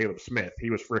forget Caleb Smith. He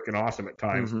was freaking awesome at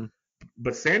times. Mm-hmm.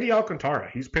 But Sandy Alcantara,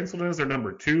 he's penciled in as their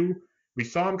number 2. We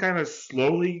saw him kind of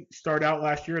slowly start out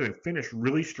last year and then finish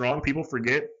really strong. People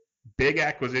forget, big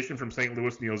acquisition from St.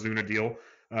 Louis in the Ozuna deal.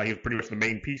 He was pretty much the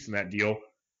main piece in that deal.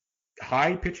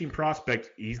 High pitching prospect.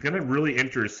 He's going to really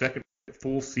enter his second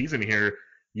full season here.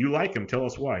 You like him. Tell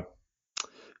us why.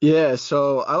 Yeah,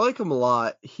 so I like him a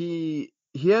lot. He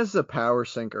has the power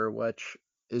sinker, which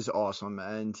is awesome,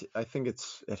 and I think it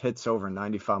hits over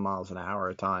 95 miles an hour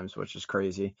at times, which is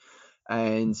crazy.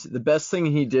 And the best thing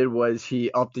he did was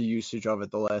he upped the usage of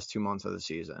it the last 2 months of the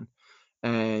season.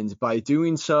 And by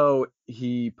doing so,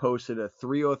 he posted a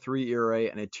 3.03 ERA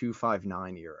and a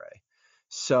 2.59 ERA.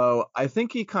 So I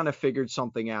think he kind of figured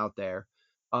something out there.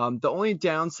 The only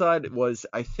downside was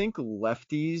I think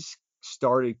lefties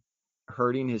started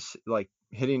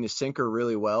hitting his sinker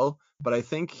really well, but I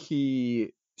think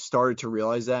he started to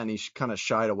realize that and he kind of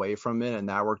shied away from it, and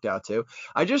that worked out too.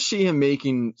 I just see him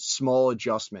making small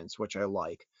adjustments, which I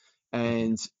like.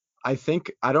 And I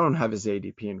think I don't have his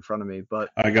ADP in front of me, but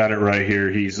I got it right here.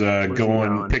 He's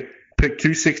going pick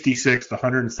 266, the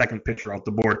 102nd pitcher off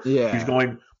the board. Yeah.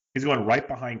 He's going right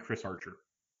behind Chris Archer.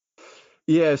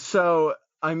 Yeah, so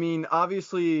I mean,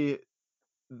 obviously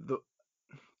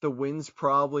the wins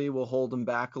probably will hold him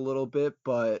back a little bit,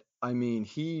 but I mean,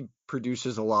 he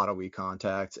produces a lot of weak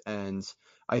contact, and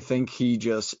I think he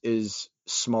just is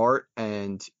smart,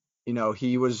 and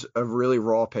he was a really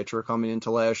raw pitcher coming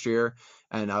into last year,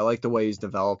 and I like the way he's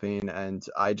developing, and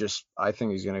I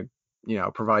think he's going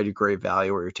to provide you great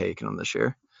value where you're taking him this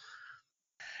year.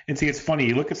 And see, it's funny.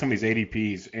 You look at some of these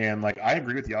ADPs, and I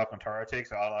agree with the Alcantara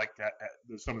takes. I like that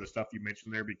some of the stuff you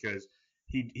mentioned there because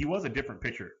he was a different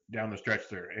pitcher down the stretch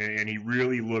there, and he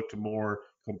really looked more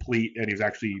complete, and he was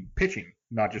actually pitching,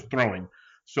 not just throwing.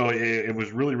 So it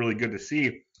was really, really good to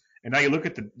see. And now you look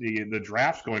at the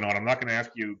drafts going on. I'm not going to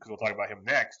ask you because we'll talk about him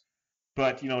next,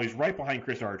 but he's right behind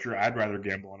Chris Archer. I'd rather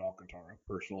gamble on Alcantara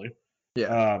personally.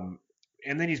 Yeah.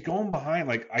 And then he's going behind,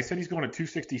 like I said, he's going at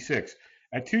 266.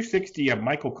 At 260, you have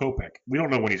Michael Kopech. We don't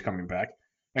know when he's coming back.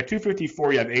 At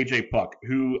 254, you have AJ Puck,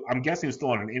 who I'm guessing is still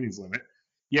on an innings limit.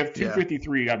 You have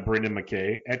 253, you got Brendan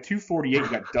McKay. At 248, you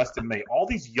got Dustin May. All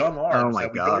these young arms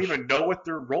that we don't even know what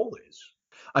their role is.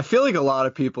 I feel like a lot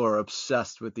of people are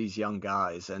obsessed with these young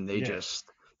guys, and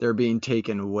they're being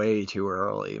taken way too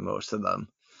early, most of them.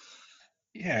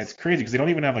 Yeah, it's crazy because they don't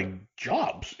even have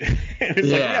jobs.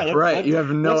 Right. You have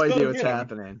no idea what's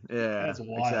happening. Yeah, that's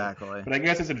wild. Exactly. But I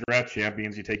guess as a draft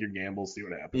champions, you take your gambles, see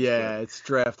what happens. Yeah, it's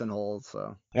draft and hold.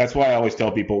 So that's why I always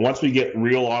tell people once we get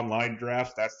real online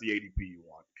drafts, that's the ADP you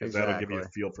want because that'll give you a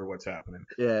feel for what's happening.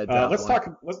 Yeah, definitely.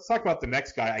 Let's talk about the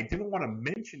next guy. I didn't want to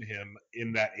mention him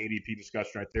in that ADP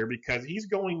discussion right there because he's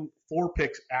going 4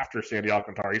 picks after Sandy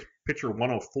Alcantara. He's pitcher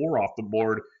 104 off the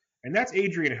board. And that's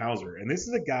Adrian Hauser. And this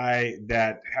is a guy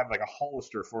that had a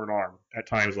Hollister for an arm at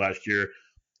times last year.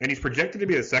 And he's projected to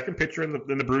be the second pitcher in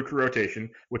the Brew Crew rotation,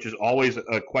 which is always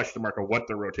a question mark of what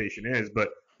the rotation is. But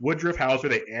Woodruff, Hauser,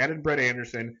 they added Brett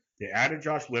Anderson. They added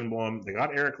Josh Lindblom. They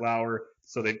got Eric Lauer.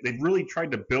 So they really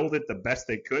tried to build it the best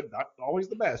they could. Not always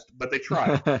the best, but they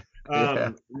tried.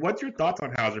 What's your thoughts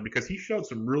on Hauser? Because he showed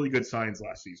some really good signs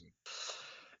last season.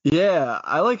 Yeah,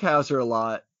 I like Hauser a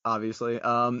lot. Obviously,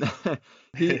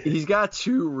 he's got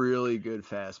 2 really good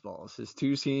fastballs. His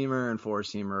 2-seamer and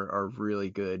 4-seamer are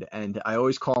really good, and I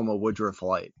always call him a Woodruff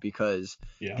light because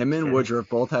him and Woodruff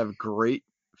both have great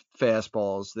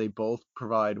fastballs. They both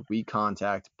provide weak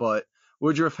contact, but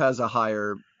Woodruff has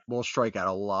will strike out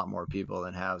a lot more people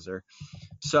than Hauser.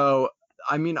 So,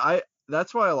 I mean,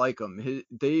 that's why I like him.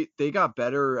 They got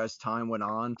better as time went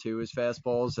on to his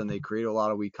fastballs, and they create a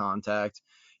lot of weak contact.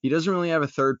 He doesn't really have a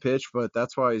third pitch, but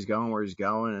that's why he's going where he's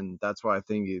going, and that's why I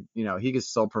think he can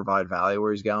still provide value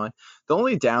where he's going. The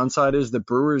only downside is the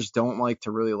Brewers don't like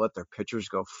to really let their pitchers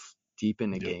go deep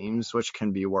into games, which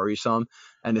can be worrisome,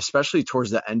 and especially towards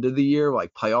the end of the year,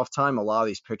 like playoff time, a lot of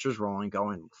these pitchers were only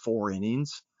going 4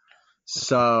 innings.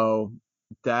 So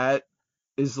that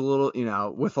is a little,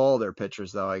 with all their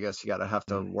pitchers, though, I guess you have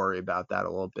to worry about that a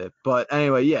little bit. But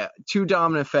anyway, 2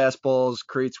 dominant fastballs,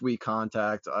 creates weak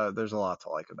contact. There's a lot to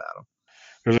like about him.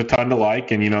 There's a ton to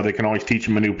like, and, they can always teach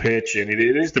him a new pitch. And it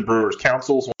is the Brewers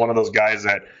Council's one of those guys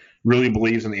that really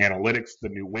believes in the analytics, the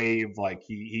new wave.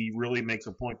 He really makes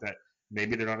a point that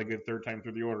maybe they're not a good third time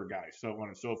through the order guy, so on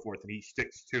and so forth. And he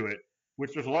sticks to it,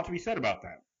 which there's a lot to be said about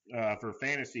that. For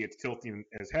fantasy, it's tilting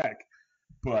as heck.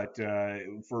 But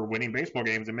for winning baseball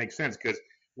games, it makes sense because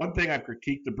one thing I've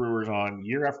critiqued the Brewers on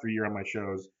year after year on my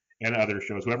shows and other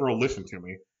shows, whoever will listen to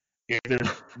me, is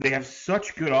they have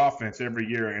such good offense every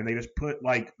year, and they just put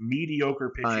like mediocre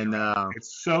pitching I around. know.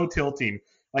 It's so tilting.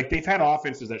 Like they've had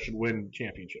offenses that should win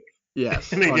championships.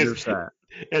 Yes, and they 100%.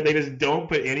 just don't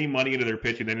put any money into their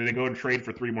pitching, and then they go and trade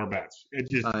for 3 more bats.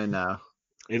 I know.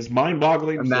 It's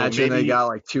mind-boggling. Imagine so they got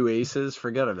like 2 aces.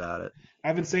 Forget about it.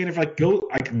 I've been saying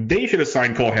they should have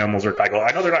signed Cole Hamels or Keuchel.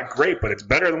 I know they're not great, but it's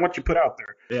better than what you put out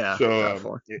there. Yeah.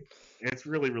 So it's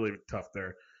really, really tough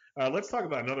there. Let's talk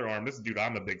about another arm. This dude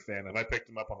I'm a big fan of. I picked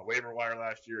him up on the waiver wire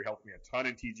last year. He helped me a ton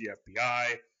in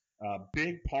TGFBI.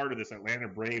 Big part of this Atlanta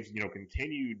Braves,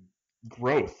 continued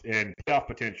growth and playoff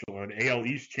potential and AL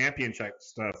East championship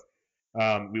stuff.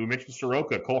 We mentioned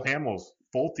Soroka, Cole Hamels,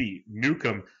 Folty,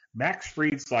 Newcomb. Max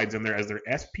Fried slides in there as their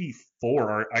SP4.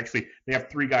 Or actually, they have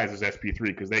 3 guys as SP3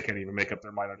 because they can't even make up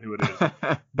their mind on who it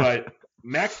is. But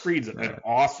Max Fried's an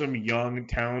awesome, young,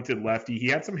 talented lefty. He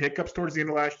had some hiccups towards the end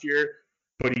of last year,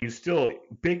 but he's still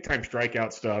big-time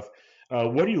strikeout stuff.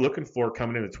 What are you looking for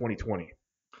coming into 2020?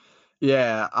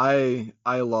 Yeah, I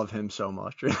love him so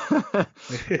much.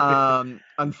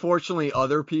 Unfortunately,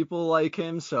 other people like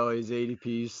him, so his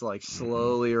ADP's like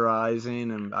slowly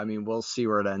rising, and I mean we'll see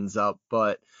where it ends up.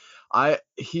 But you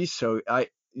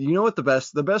know what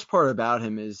the best part about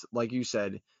him is, like you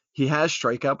said, he has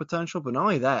strikeout potential, but not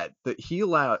only that,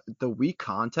 the weak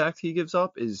contact he gives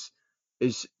up is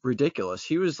ridiculous.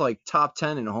 He was like top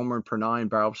 10 in home run per 9,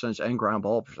 barrel percentage, and ground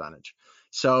ball percentage.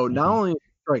 So not only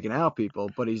striking out people,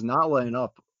 but he's not letting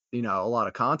up, a lot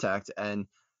of contact. And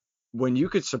when you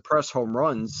could suppress home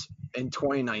runs in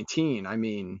 2019, I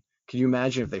mean, can you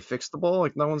imagine if they fixed the ball?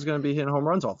 Like no one's going to be hitting home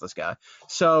runs off this guy.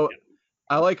 So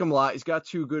I like him a lot. He's got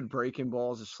 2 good breaking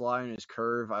balls, his slider and his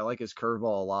curve. I like his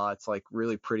curveball a lot. It's like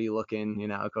really pretty looking,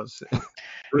 it goes.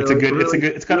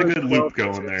 It's got a good loop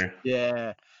going there.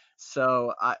 Yeah.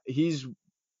 So he's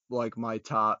like my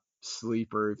top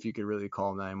sleeper, if you could really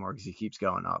call him that anymore, because he keeps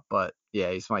going up. But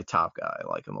yeah, he's my top guy. I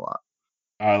like him a lot.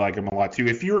 I like him a lot too.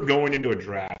 If you were going into a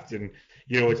draft, and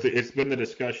it's been the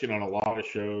discussion on a lot of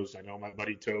shows. I know my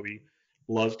buddy Toby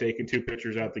loves taking 2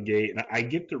 pitchers out the gate, and I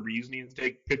get the reasoning to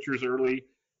take pitchers early.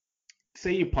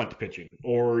 Say you punt pitching,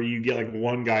 or you get like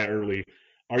 1 guy early.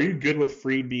 Are you good with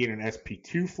Fried being an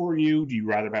SP2 for you? Do you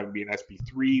rather have him be an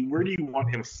SP3? Where do you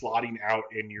want him slotting out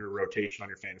in your rotation on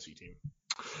your fantasy team?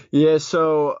 Yeah,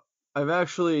 so I'm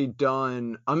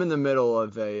in the middle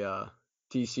of a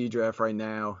DC draft right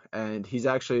now, and he's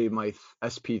actually my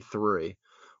SP3,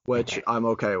 which I'm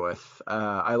okay with.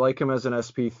 I like him as an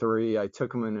SP3. I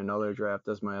took him in another draft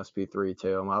as my SP3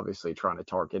 too. I'm obviously trying to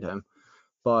target him.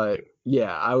 But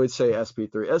yeah, I would say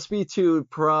SP3. SP2 would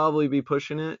probably be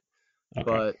pushing it. Okay.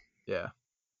 But yeah.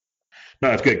 No,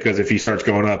 that's good, because if he starts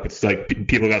going up, it's like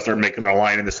people got to start making a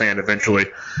line in the sand eventually,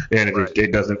 and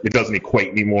it doesn't equate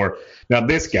anymore. Now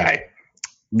this guy,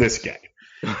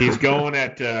 he's going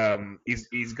at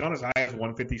he's gone as high as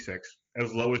 156,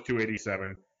 as low as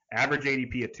 287, average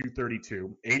ADP at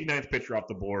 232, 89th pitcher off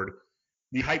the board.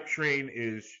 The hype train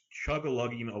is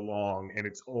chug-a-lugging along, and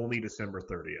it's only December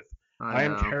 30th. I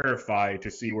am terrified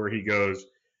to see where he goes,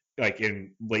 like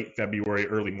in late February,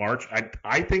 early March.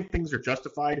 I think things are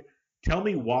justified. Tell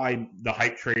me why the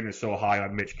hype train is so high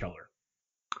on Mitch Keller.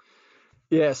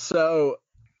 Yeah, so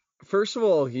first of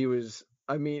all,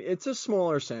 it's a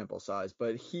smaller sample size,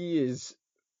 but he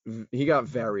got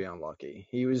very unlucky.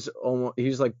 He was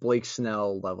like Blake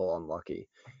Snell level unlucky.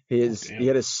 He had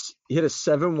a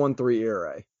 7.13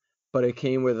 ERA, but it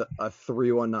came with a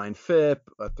 3.19 FIP,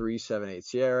 a 3.78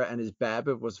 SIERA, and his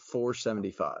BABIP was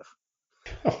 4.75.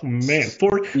 Oh man,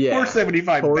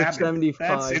 475 BABIP.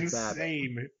 That's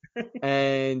insane.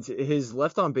 And his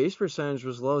left on base percentage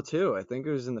was low too. I think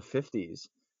it was in the 50s.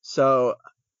 So,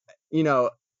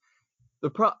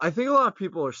 I think a lot of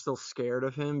people are still scared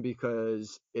of him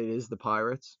because it is the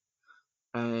Pirates.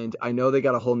 And I know they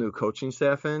got a whole new coaching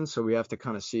staff in, so we have to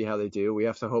kind of see how they do. We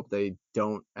have to hope they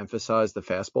don't emphasize the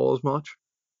fastball as much.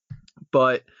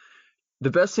 But the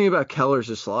best thing about Keller's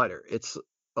his slider. It's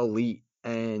elite.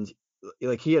 And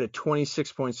like he had a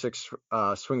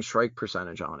 26.6 swing strike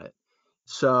percentage on it.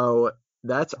 So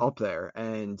that's up there.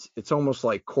 And it's almost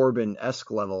like Corbin-esque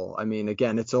level. I mean,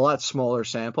 again, it's a lot smaller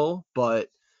sample, but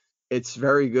it's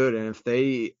very good. And if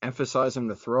they emphasize him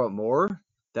to throw it more,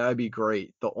 that would be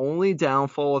great. The only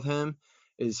downfall with him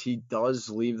is he does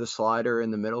leave the slider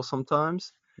in the middle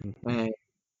sometimes. Mm-hmm. And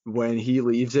when he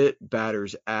leaves it,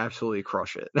 batters absolutely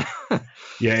crush it.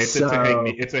 Yeah, it's a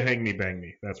hang me, bang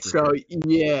me. That's for sure.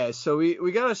 Yeah, so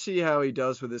we got to see how he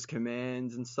does with his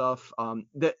commands and stuff.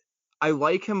 That I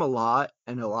like him a lot,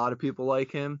 and a lot of people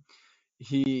like him.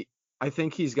 I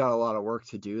think he's got a lot of work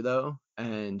to do though.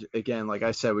 And again, like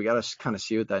I said, we got to kind of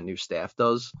see what that new staff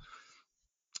does.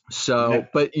 So,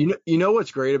 but you know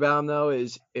what's great about him though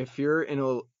is if you're in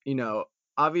a,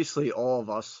 obviously all of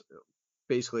us,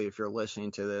 basically if you're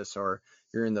listening to this or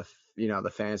you're in the,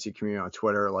 the fantasy community on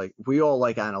Twitter, like we all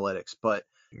like analytics, but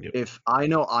if I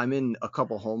know I'm in a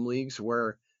couple home leagues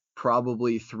where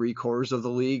probably 3/4 of the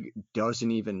league doesn't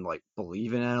even like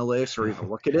believe in analytics or even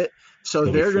look at it. So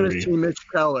they're going to see Mitch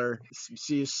Keller,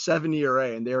 see a 70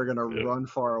 ERA, and they're going to run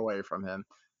far away from him.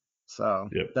 So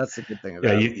that's the good thing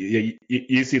about it.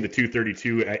 You see the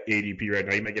 232 at ADP right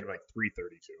now. You might get like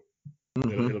 332.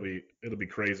 Mm-hmm. It'll be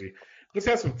crazy. Let's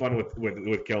have some fun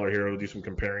with Keller here. We'll do some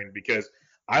comparing because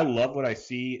I love what I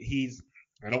see.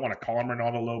 I don't want to call him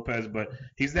Ronaldo Lopez, but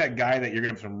he's that guy that you're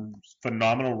going to have some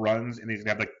phenomenal runs, and he's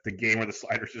going to have like the game where the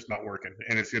slider's just not working,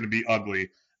 and it's going to be ugly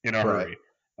in a hurry.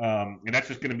 And that's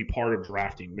just going to be part of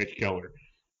drafting Mitch Keller.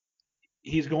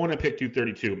 He's going to pick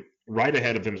 232. Right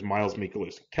ahead of him is Miles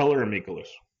Mikolas. Keller or Mikolas?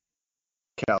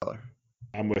 Keller.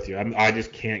 I'm with you. I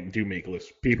just can't do Mikolas.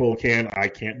 People can. I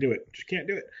can't do it. Just can't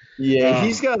do it. Yeah,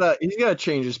 he's got to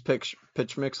change his pitch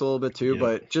mix a little bit too,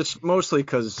 but just mostly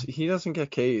because he doesn't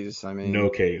get Ks. I mean, no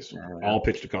Ks. All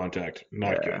pitch to contact.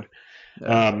 Not good.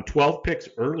 Yeah. 12 picks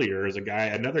earlier is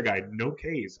another guy, no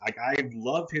Ks. I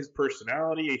love his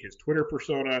personality, his Twitter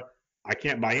persona. I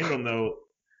can't buy into him though.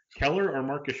 Keller or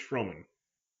Marcus Stroman?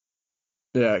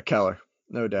 Yeah, Keller,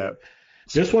 no doubt.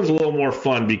 This one's a little more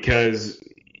fun because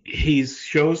he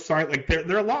shows signs like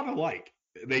they're a lot alike.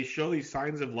 They show these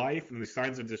signs of life and the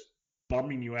signs of just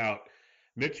bumming you out.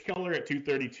 Mitch Keller at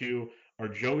 232 or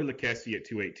Joey Lucchesi at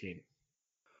 218.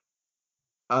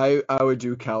 I would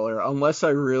do Keller unless I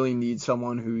really need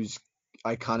someone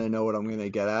I kind of know what I'm going to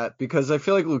get at, because I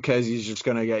feel like Lucchesi is just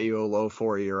going to get you a low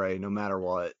 4 ERA no matter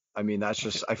what. I mean, I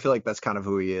feel like that's kind of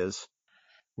who he is.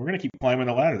 We're going to keep climbing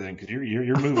the ladder then because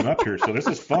you're moving up here. So this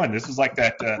is fun. This is like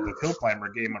that the hill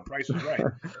climber game on Price is Right.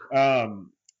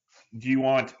 Do you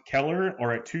want Keller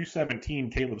or at 217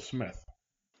 Caleb Smith?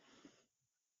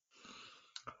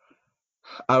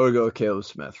 I would go with Caleb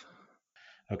Smith.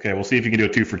 Okay, we'll see if you can do a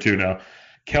 2 for 2 now.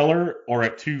 Keller or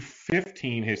at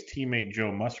 215 his teammate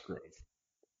Joe Musgrove?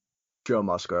 Joe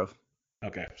Musgrove.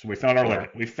 Okay, so we found our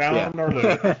limit. We found our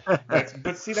limit.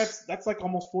 That's like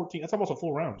almost 14. That's almost a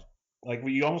full round. Like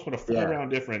you almost want a full round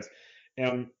difference.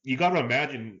 And you got to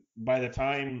imagine by the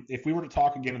time, if we were to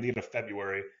talk again at the end of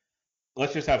February,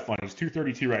 let's just have fun. He's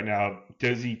 232 right now.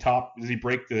 Is he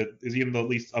in the at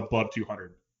least above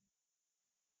 200?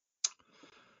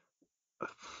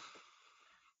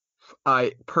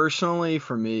 Personally,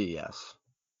 for me, yes.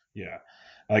 Yeah.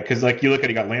 Because you look at,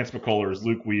 you got Lance McCullers,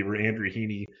 Luke Weaver, Andrew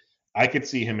Heaney. I could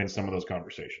see him in some of those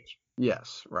conversations.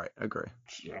 Yes, right. Agree.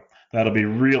 So that'll be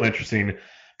real interesting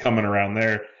coming around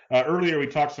there. Earlier, we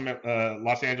talked some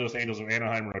Los Angeles Angels of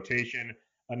Anaheim rotation.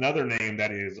 Another name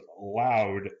that is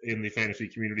loud in the fantasy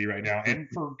community right now, and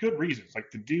for good reasons. Like,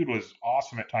 the dude was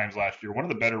awesome at times last year. One of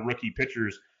the better rookie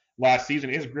pitchers last season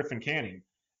is Griffin Canning.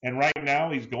 And right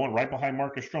now, he's going right behind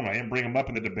Marcus Stroman. I didn't bring him up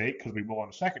in the debate because we will in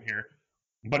a second here.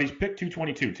 But he's picked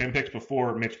 222, 10 picks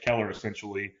before Mitch Keller,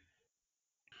 essentially.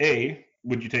 A,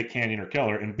 would you take Canning or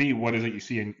Keller? And B, what is it you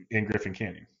see in Griffin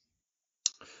Canning?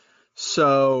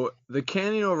 So the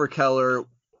Canning over Keller,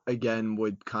 again,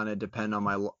 would kind of depend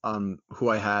on who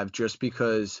I have, just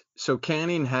because. So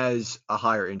Canning has a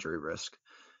higher injury risk.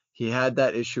 He had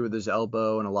that issue with his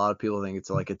elbow, and a lot of people think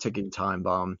it's like a ticking time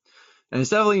bomb. And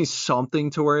it's definitely something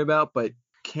to worry about, but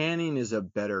Canning is a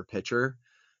better pitcher.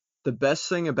 The best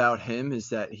thing about him is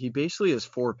that he basically has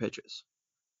 4 pitches.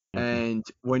 Mm-hmm. And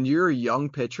when you're a young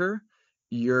pitcher,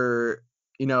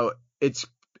 it's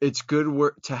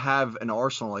good to have an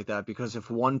arsenal like that, because if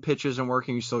one pitch isn't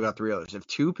working, you still got 3 others. If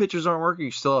 2 pitches aren't working,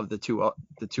 you still have the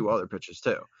two other pitches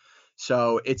too.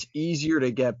 So it's easier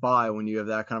to get by when you have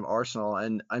that kind of arsenal.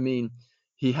 And I mean,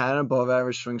 he had an above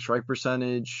average swing strike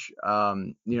percentage.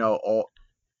 All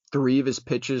 3 of his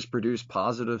pitches produced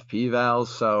positive p-vals.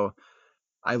 So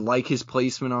I like his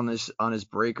placement on his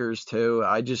breakers too.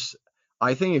 I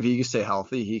think if he can stay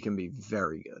healthy, he can be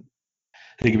very good.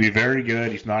 He can be very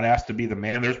good. He's not asked to be the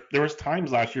man. There was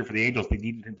times last year for the Angels they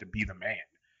needed him to be the man.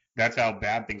 That's how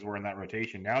bad things were in that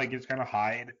rotation. Now he gets kind of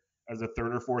hide as a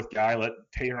 3rd or 4th guy. Let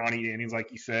Teheran eat innings,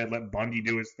 like you said. Let Bundy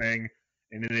do his thing,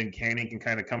 and then Canning can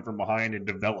kind of come from behind and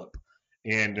develop.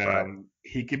 And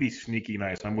he could be sneaky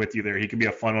nice. I'm with you there. He could be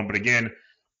a fun one. But again,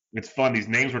 it's fun. These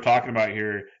names we're talking about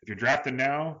here, if you're drafting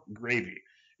now, gravy.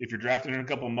 If you're drafting in a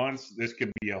couple months, this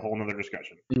could be a whole nother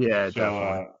discussion. Yeah,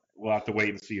 definitely. We'll have to wait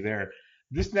and see there.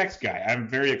 This next guy, I'm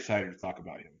very excited to talk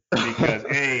about him because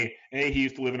A, day he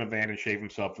used to live in a van and shave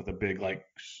himself with a big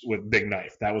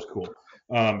knife. That was cool.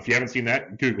 If you haven't seen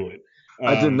that, Google it.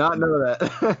 I did not know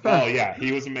that. Oh yeah,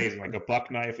 he was amazing. Like a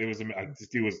buck knife. This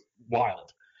dude was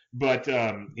wild. But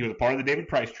he was a part of the David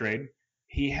Price trade.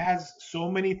 He has so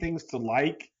many things to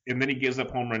like, and then he gives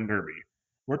up home run derby.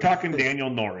 We're talking Daniel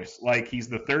Norris. Like, he's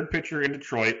the third pitcher in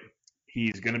Detroit.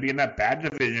 He's going to be in that bad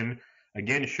division.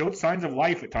 Again, showed signs of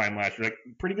life at time last year. Like,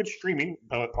 pretty good streaming,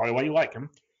 probably why you like him.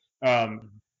 And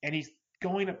he's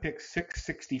going to pick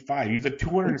 665. He's the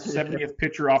 270th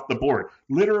pitcher off the board.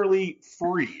 Literally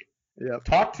free. Yep.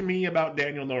 Talk to me about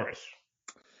Daniel Norris.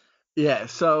 Yeah,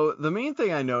 so the main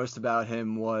thing I noticed about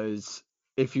him was,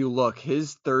 if you look,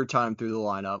 his third time through the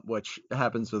lineup, which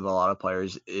happens with a lot of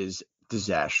players, is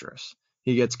disastrous.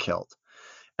 He gets killed.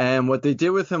 And what they did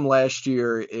with him last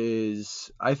year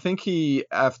is, I think he,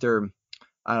 after,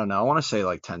 I don't know, I want to say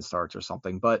like 10 starts or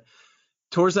something, but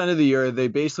towards the end of the year, they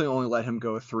basically only let him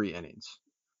go 3 innings.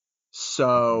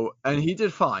 So, and he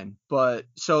did fine. But,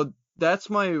 so that's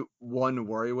my one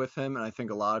worry with him, and I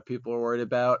think a lot of people are worried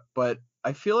about. But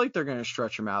I feel like they're going to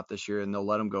stretch him out this year, and they'll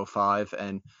let him go 5,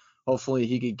 and hopefully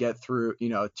he could get through,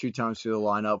 2 times through the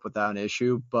lineup without an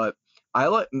issue. But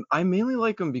I mainly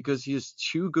like him because he has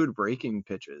 2 good breaking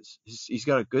pitches. He's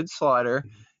got a good slider,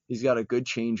 he's got a good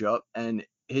changeup, and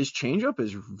his changeup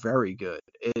is very good.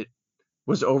 It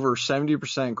was over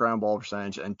 70% ground ball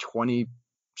percentage and 20%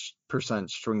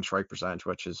 swing strike percentage,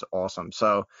 which is awesome.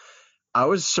 So I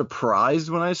was surprised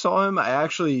when I saw him. I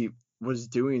actually was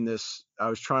doing this. I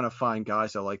was trying to find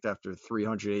guys I liked after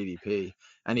 300 ADP,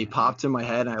 and he popped in my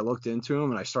head, and I looked into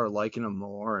him, and I started liking him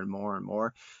more and more and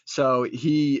more. So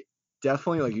he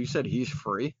definitely, like you said, he's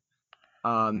free.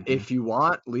 If you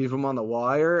want, leave him on the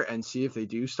wire and see if they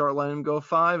do start letting him go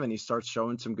 5, and he starts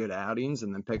showing some good outings,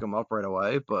 and then pick him up right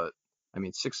away. But I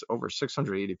mean, over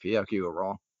 600 ADP, how can you go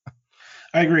wrong?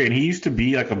 I agree, and he used to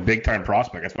be like a big time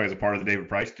prospect. That's why he's a part of the David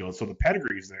Price deal. So the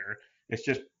pedigree's there. It's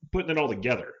just putting it all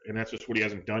together, and that's just what he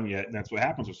hasn't done yet. And that's what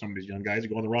happens with some of these young guys. You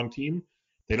go on the wrong team,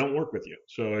 they don't work with you.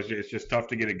 So it's just tough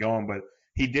to get it going. But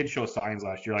he did show signs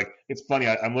last year. Like, it's funny.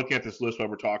 I'm looking at this list while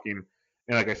we're talking,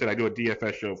 and like I said, I do a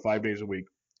DFS show 5 days a week,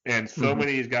 and so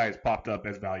many of these guys popped up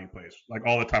as value plays, like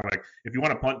all the time. Like, if you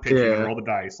want to punt pitching or roll the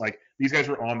dice, like these guys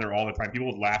were on there all the time. People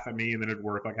would laugh at me, and then it'd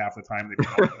work like half the time.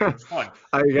 It was fun.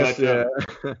 I guess,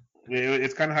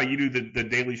 it's kind of how you do the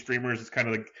daily streamers. It's kind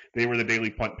of like they were the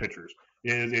daily punt pitchers.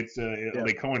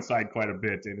 They coincide quite a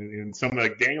bit, and some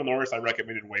like Daniel Norris, I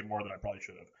recommended way more than I probably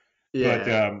should have.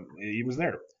 Yeah. But he was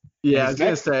there. Yeah, I was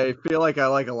gonna say, I feel like I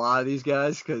like a lot of these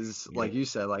guys because, like you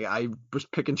said, like I was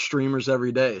picking streamers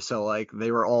every day, so like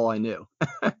they were all I knew.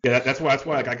 Yeah, that's why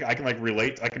like I can like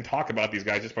relate. I can talk about these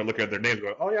guys just by looking at their names.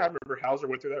 Going, oh yeah, I remember Hauser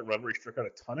went through that run where he struck out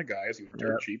a ton of guys. He was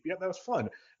dirt cheap. Yeah, that was fun.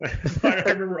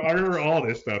 I remember all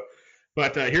this stuff.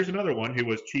 But here's another one who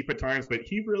was cheap at times, but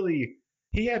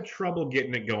he had trouble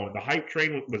getting it going. The hype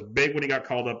train was big when he got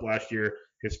called up last year.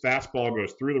 His fastball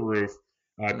goes through the roof.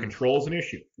 Control's an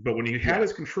issue. But when he had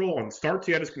his control, on starts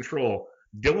he had his control,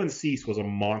 Dylan Cease was a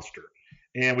monster.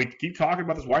 And we keep talking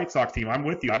about this White Sox team. I'm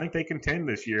with you. I think they contend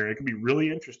this year. It could be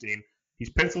really interesting. He's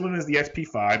penciled in as the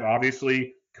SP5.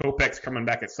 Obviously, Kopech's coming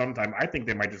back at some time. I think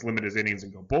they might just limit his innings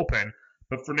and go bullpen.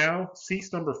 But for now,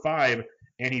 Cease number 5,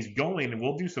 and he's going, and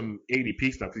we'll do some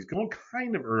ADP stuff. He's going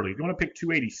kind of early. He's going to pick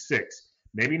 286.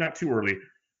 Maybe not too early.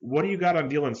 What do you got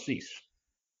on Dylan Cease?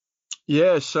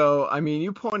 Yeah, so, I mean,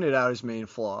 you pointed out his main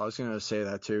flaw. I was going to say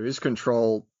that too. His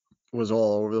control was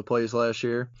all over the place last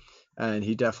year, and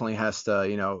he definitely has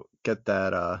to, get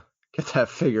that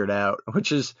figured out,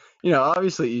 which is,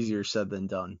 obviously easier said than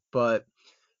done. But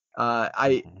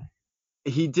I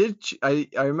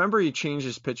remember he changed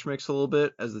his pitch mix a little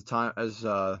bit as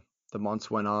the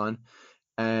months went on,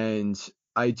 and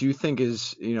I do think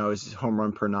his home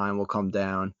run per 9 will come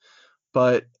down,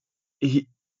 but he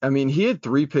had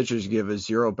 3 pitchers give a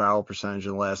 0 barrel percentage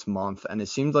in the last month, and it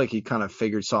seemed like he kind of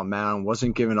figured something out and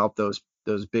wasn't giving up those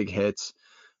big hits.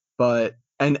 But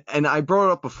and I brought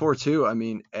it up before too. I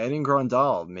mean, adding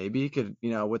Grandal, maybe he could,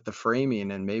 with the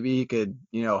framing, and maybe he could,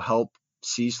 help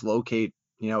Cease locate,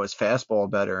 his fastball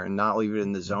better and not leave it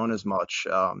in the zone as much.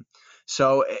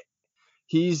 So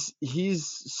he's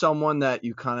someone that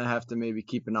you kind of have to maybe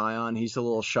keep an eye on. He's a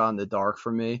little shot in the dark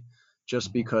for me,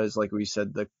 just because, like we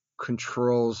said, the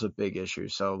control's a big issue.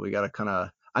 So we got to kind of,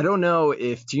 I don't know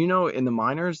do you know in the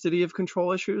minors, did he have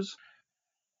control issues?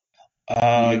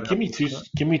 Give me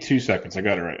 2 seconds. I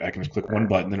got it right. I can just click one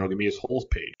button, then it'll give me his whole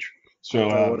page. So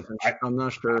I'm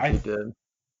not sure if he did.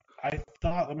 I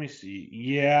thought, let me see.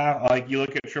 Yeah, like you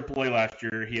look at AAA last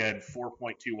year, he had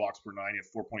 4.2 walks per 9. He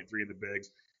had 4.3 in the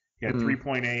bigs. He had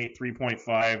 3.8,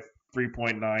 3.5,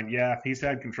 3.9. Yeah, he's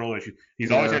had control issues.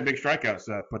 He's always had big strikeout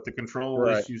stuff, but the control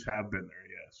issues have been there,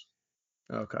 yes.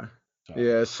 Okay. So,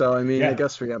 yeah, so I mean, yeah. I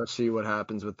guess we got to see what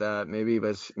happens with that. Maybe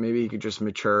he could just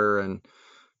mature and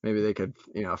maybe they could,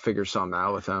 figure something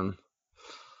out with him.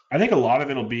 I think a lot of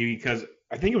it will be because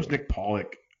I think it was Nick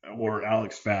Pollock or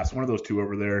Alex Fast, one of those two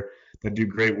over there that do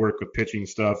great work with pitching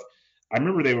stuff. I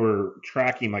remember they were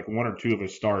tracking like one or two of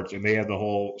his starts, and they had the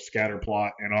whole scatter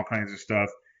plot and all kinds of stuff.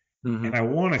 Mm-hmm. And I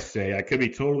want to say, I could be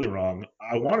totally wrong,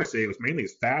 I want to say it was mainly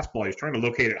his fastball. He was trying to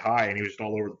locate it high, and he was just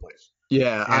all over the place.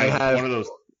 Yeah, and I have one of those.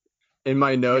 In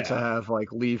my notes, I have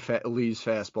like Lee's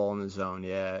fastball in the zone.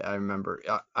 Yeah, I remember.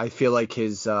 I feel like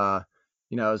his,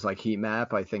 his like heat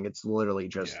map. I think it's literally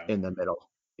just in the middle.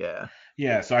 Yeah.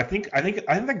 Yeah. So I think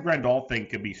the Grandal thing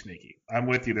could be sneaky. I'm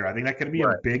with you there. I think that could be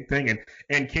a big thing.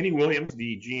 And Kenny Williams,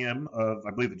 the GM of, I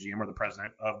believe the GM or the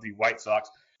president of the White Sox,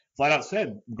 flat out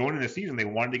said going into the season they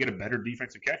wanted to get a better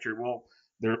defensive catcher. Well,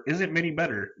 there isn't many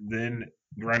better than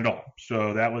Grandal.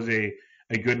 So that was a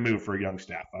good move for a young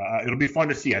staff. It'll be fun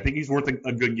to see. I think he's worth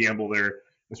a good gamble there,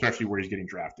 especially where he's getting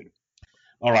drafted.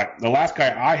 All right, the last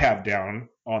guy I have down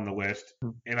on the list,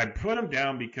 and I put him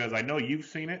down because I know you've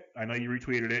seen it. I know you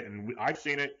retweeted it, and I've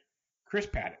seen it. Chris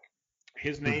Paddack.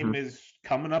 His name is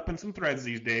coming up in some threads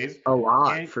these days. A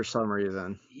lot for some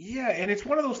reason. Yeah, and it's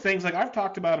one of those things, like I've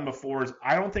talked about him before, is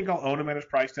I don't think I'll own him at his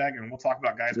price tag, and we'll talk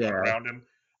about guys going around him.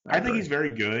 I think he's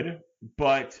very good,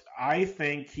 but I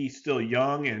think he's still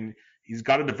young, and he's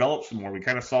got to develop some more. We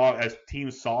kind of saw, as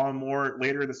teams saw him more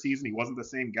later in the season, he wasn't the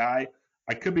same guy.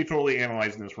 I could be totally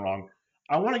analyzing this wrong.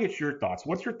 I want to get your thoughts.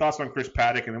 What's your thoughts on Chris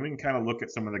Paddack? And then we can kind of look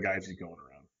at some of the guys he's going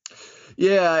around.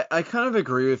 Yeah, I kind of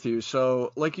agree with you.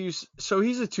 So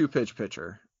he's a two-pitch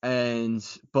pitcher,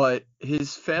 but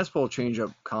his fastball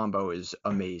changeup combo is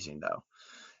amazing though.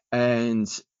 And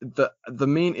the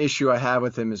main issue I have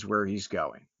with him is where he's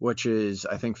going, which is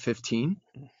I think 15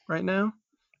 right now.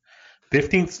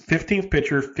 15th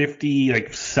pitcher,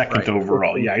 52nd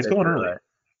overall. Yeah, he's going early.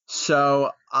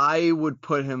 So I would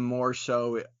put him more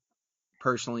so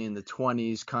personally in the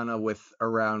 20s, kind of with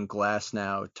around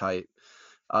Glasnow type,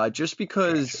 just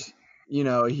because,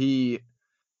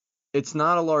 it's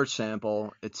not a large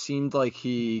sample. It seemed like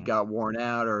he got worn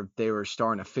out or they were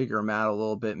starting to figure him out a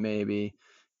little bit maybe.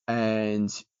 And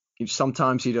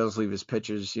sometimes he does leave his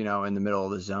pitches, in the middle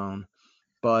of the zone,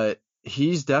 but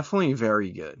he's definitely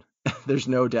very good. There's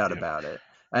no doubt about it.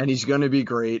 And he's going to be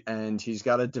great, and he's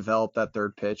got to develop that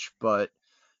third pitch. But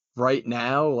right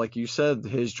now, like you said,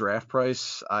 his draft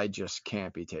price, I just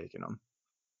can't be taking him.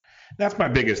 That's my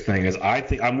biggest thing is I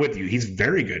think I'm with you. He's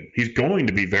very good. He's going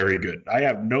to be very good. I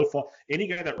have no fault. Any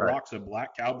guy that rocks a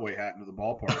black cowboy hat into the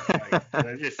ballpark,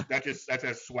 that's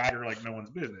a swagger like no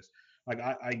one's business. Like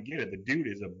I get it. The dude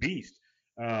is a beast.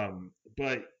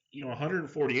 But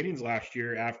 140 innings last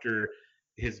year after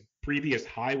his previous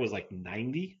high was like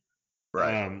 90.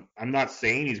 Right. I'm not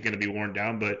saying he's going to be worn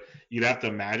down, but you'd have to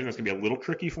imagine it's going to be a little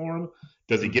tricky for him.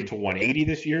 Does he get to 180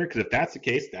 this year? Because if that's the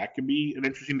case, that could be an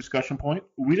interesting discussion point.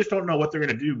 We just don't know what they're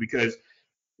going to do because,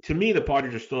 to me, the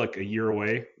Padres are still like a year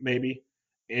away, maybe.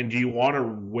 And do you want to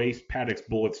waste Paddack's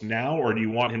bullets now, or do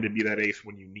you want him to be that ace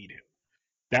when you need him?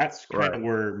 That's kind of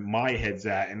where my head's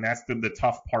at, and that's the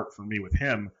tough part for me with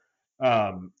him.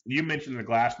 You mentioned the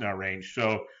Glasnow range.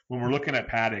 So when we're looking at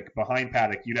Paddack, behind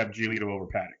Paddack, you'd have Giolito over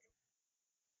Paddack.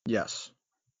 Yes.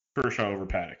 Kershaw over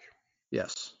Paddack.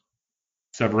 Yes.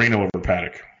 Severino over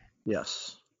Paddack.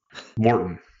 Yes.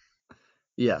 Morton.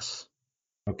 Yes.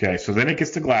 Okay, so then it gets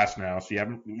to Glasnow.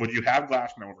 So would you have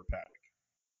Glasnow over Paddack?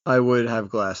 I would have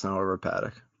Glasnow over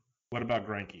Paddack. What about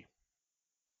Greinke?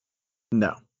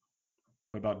 No.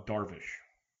 What about Darvish?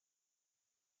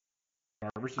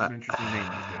 Darvish is an interesting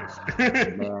name these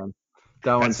days. Man.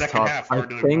 That one's second tough. half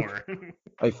hard to ignore.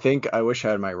 I wish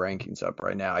I had my rankings up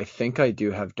right now. I think I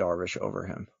do have Darvish over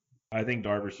him. I think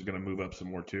Darvish is going to move up some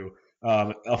more too.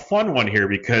 A fun one here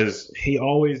because he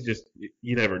always just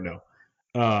you never know.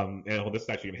 And this is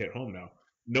actually going to hit home now.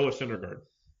 Noah Syndergaard.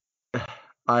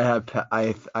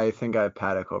 I think I have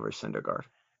Paddack over Syndergaard.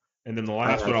 And then the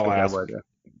last one I'll ask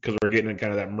because we're getting in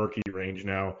kind of that murky range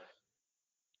now.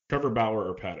 Trevor Bauer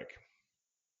or Paddack?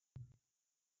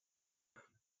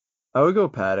 I would go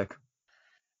Paddack.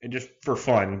 And just for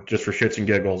fun, just for shits and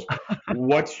giggles,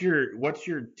 what's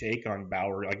your take on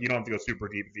Bauer? Like, you don't have to go super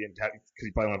deep because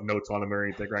you probably don't have notes on him or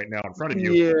anything right now in front of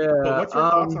you. Yeah. But what's your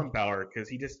thoughts on Bauer? Because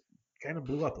he just kind of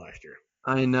blew up last year.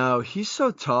 I know. He's so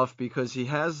tough because he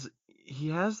has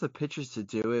the pitches to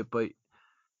do it, but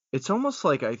it's almost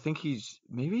like I think he's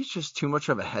just too much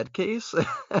of a head case.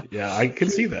 Yeah, I can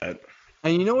see that.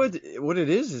 And you know what it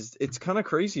is it's kind of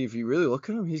crazy if you really look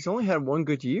at him. He's only had one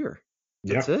good year.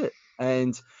 That's it.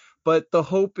 But the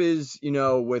hope is,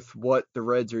 with what the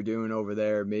Reds are doing over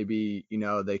there, maybe,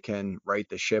 they can right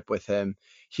the ship with him.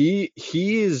 He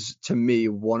is, to me,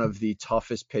 one of the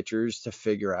toughest pitchers to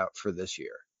figure out for this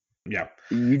year. Yeah.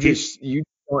 You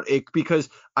want it, because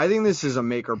I think this is a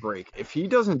make or break. If he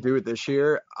doesn't do it this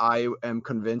year, I am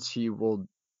convinced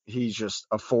he's just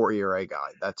a 4 ERA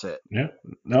guy. That's it. Yeah.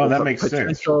 No, that makes sense.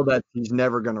 Potential that he's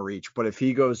never going to reach. But if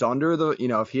he goes under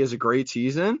if he has a great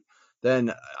season,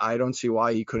 then I don't see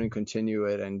why he couldn't continue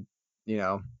it and,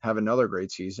 have another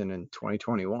great season in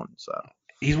 2021. So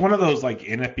he's one of those like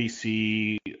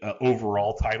NFBC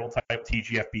overall title type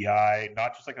TGFBI,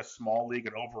 not just like a small league,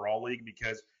 an overall league,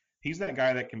 because he's that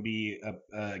guy that can be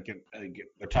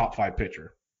a top 5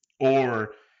 pitcher,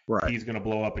 or he's going to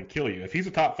blow up and kill you. If he's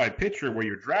a top 5 pitcher where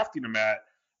you're drafting him at,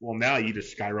 well, now you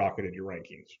just skyrocketed your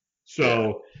rankings.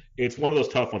 So it's one of those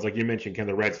tough ones. Like you mentioned, can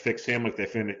the Reds fix him like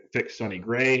they fix Sonny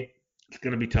Gray? It's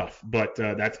going to be tough, but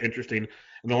that's interesting.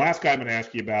 And the last guy I'm going to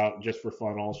ask you about, just for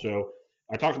fun also,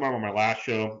 I talked about him on my last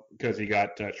show because he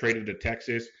got traded to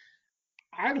Texas.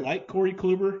 I like Corey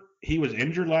Kluber. He was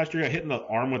injured last year. I hit in the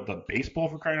arm with the baseball,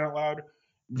 for crying out loud.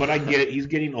 But I get it. He's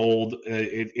getting old.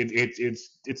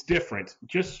 It's different.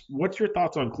 Just what's your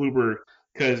thoughts on Kluber?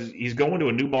 Because he's going to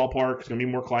a new ballpark. It's going to be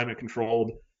more climate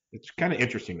controlled. It's kind of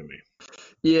interesting to me.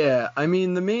 Yeah, I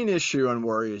mean, the main issue and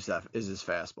worry is his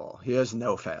fastball. He has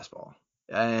no fastball,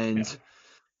 and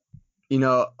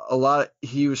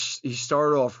he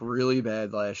started off really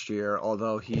bad last year.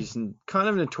 Although he's kind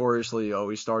of notoriously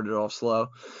always started off slow,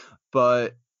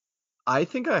 but I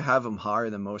think I have him higher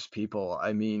than most people.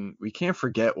 I mean, we can't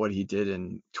forget what he did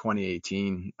in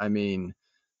 2018. I mean,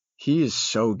 he is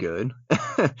so good.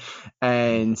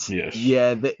 And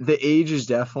the age is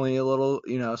definitely a little,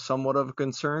 somewhat of a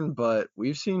concern, but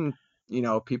we've seen,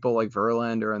 people like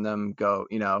Verlander and them go,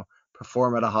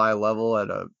 perform at a high level at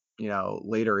a,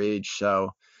 later age.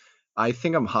 So I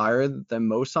think I'm higher than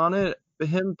most on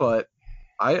him, but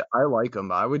I like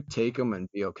him. I would take him and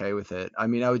be okay with it. I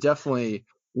mean, I would definitely,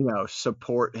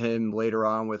 support him later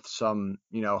on with some,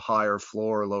 higher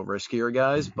floor, low riskier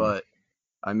guys, but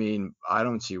I mean, I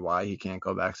don't see why he can't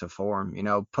go back to form,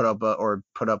 put up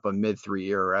a mid-3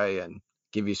 ERA and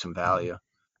give you some value.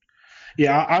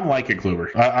 Yeah, I'm liking Kluber.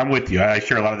 I'm with you. I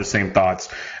share a lot of the same thoughts.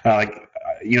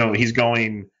 He's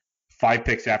going 5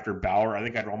 picks after Bauer. I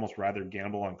think I'd almost rather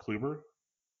gamble on Kluber.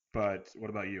 But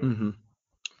what about you? Mm-hmm.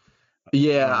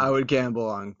 Yeah, I would gamble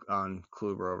on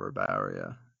Kluber over Bauer,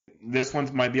 yeah. This one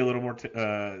might be a little more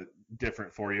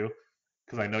different for you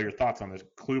because I know your thoughts on this.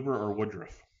 Kluber or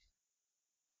Woodruff?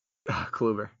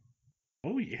 Kluber.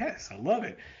 Oh yes, I love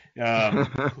it.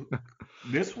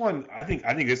 This one, I think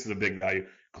this is a big value.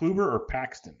 Kluber or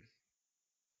Paxton?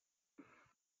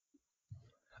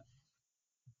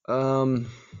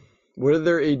 What are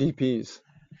their ADPs?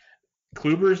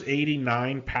 Kluber's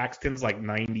 89, Paxton's like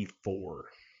 94.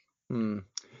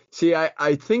 See,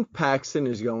 I think Paxton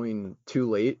is going too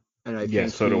late, and I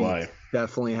think so do I.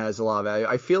 Definitely has a lot of value.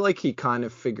 I feel like he kind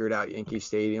of figured out Yankee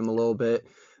Stadium a little bit.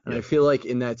 And I feel like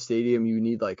in that stadium, you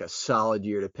need like a solid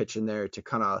year to pitch in there to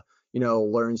kind of,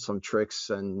 learn some tricks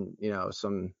and,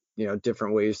 some,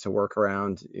 different ways to work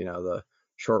around, the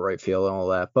short right field and all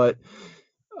that. But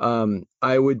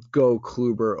I would go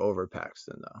Kluber over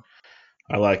Paxton, though.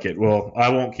 I like it. Well, I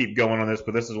won't keep going on this,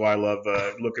 but this is why I love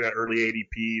looking at early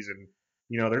ADPs. And,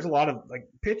 there's a lot of like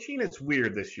pitching. It's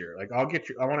weird this year. Like I want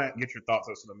to get your thoughts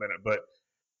on this in a minute, but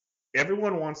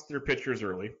everyone wants their pitchers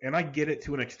early, and I get it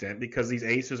to an extent because these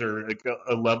aces are like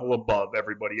a level above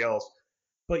everybody else.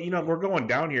 But, we're going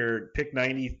down here. Pick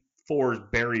 94's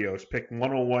Berrios. Pick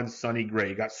 101 Sonny Gray.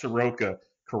 You got Soroka,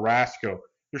 Carrasco.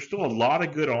 There's still a lot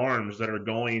of good arms that are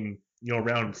going,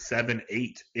 around 7,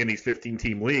 8 in these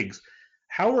 15-team leagues.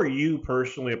 How are you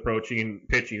personally approaching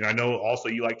pitching? I know also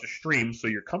you like to stream, so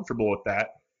you're comfortable with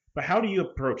that. But how do you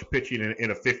approach pitching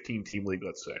in a 15-team league,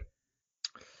 let's say?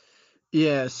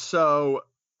 Yeah, so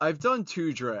I've done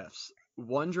 2 drafts.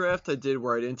 One draft I did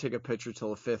where I didn't take a pitcher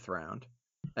till the 5th round.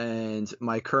 And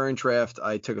my current draft,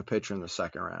 I took a pitcher in the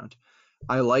 2nd round.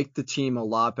 I like the team a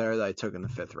lot better that I took in the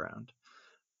 5th round.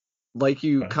 Like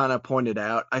you kind of pointed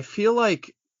out, I feel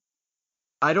like,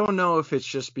 I don't know if it's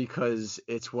just because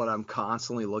it's what I'm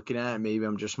constantly looking at, and maybe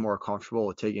I'm just more comfortable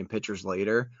with taking pitchers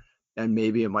later, and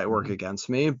maybe it might work against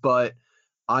me, but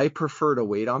I prefer to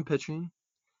wait on pitching.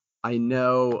 I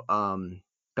know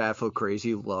Batflow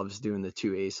Crazy loves doing the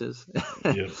 2 aces.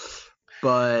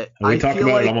 But we talk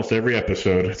about it almost every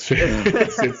episode. It's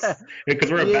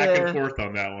because we're back and forth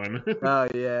on that one. Oh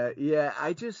yeah.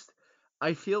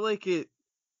 I feel like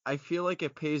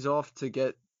it pays off to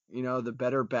get, the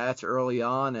better bats early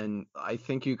on, and I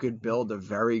think you could build a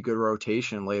very good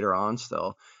rotation later on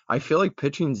still. I feel like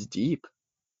pitching's deep.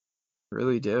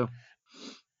 Really do.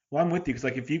 Well, I'm with you because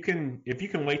like if you can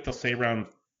wait till say around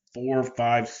 4,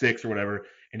 5, 6 or whatever,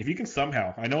 and if you can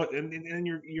somehow, I know it, and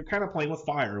you're kind of playing with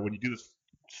fire when you do this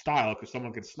style because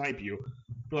someone could snipe you,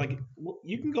 but like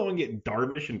you can go and get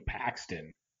Darvish and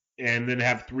Paxton, and then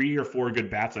have 3 or 4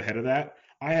 good bats ahead of that.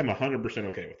 I am 100%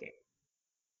 okay with it.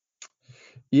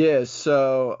 Yeah,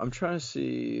 so I'm trying to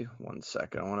see 1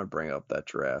 second. I want to bring up that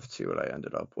draft, see what I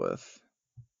ended up with.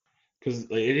 Because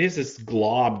it is this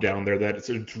glob down there that it's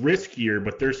riskier,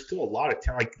 but there's still a lot of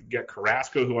talent. Like you got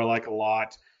Carrasco, who I like a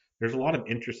lot. There's a lot of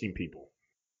interesting people.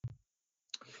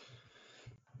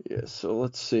 Yeah, so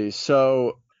let's see.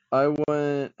 So I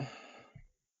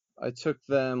took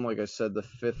them, like I said, the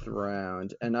 5th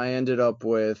round, and I ended up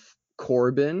with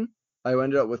Corbin. I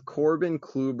ended up with Corbin,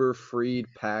 Kluber, Fried,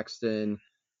 Paxton,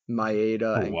 Maeda,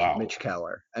 Oh and wow! Mitch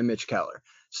Keller.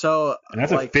 So And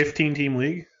that's like a 15-team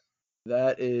league.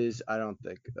 That is, I don't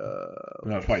think.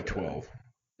 No, it's probably 12.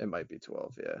 It might be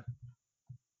 12. Yeah.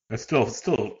 That's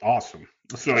still awesome.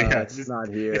 So yeah, It's not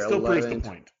here. It still 11, proves the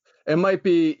point. It might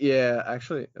be. Yeah,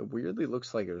 actually, it weirdly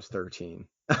looks like it was 13.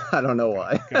 I don't know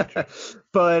why. Gotcha.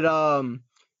 But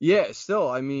yeah. Still,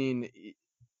 I mean,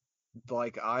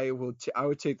 like I would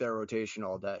take that rotation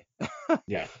all day.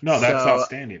 Yeah. No, that's So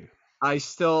outstanding. I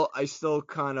still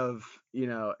kind of,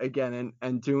 again,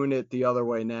 and doing it the other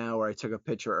way now, where I took a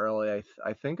pitcher early.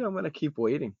 I think I'm gonna keep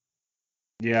waiting.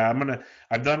 Yeah,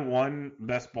 I've done one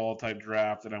best ball type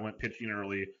draft and I went pitching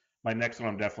early. My next one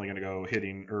I'm definitely gonna go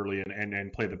hitting early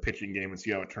and play the pitching game and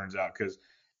see how it turns out because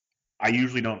I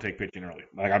usually don't take pitching early.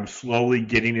 Like I'm slowly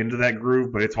getting into that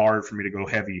groove, but it's hard for me to go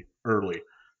heavy early.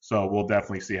 So we'll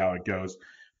definitely see how it goes.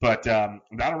 But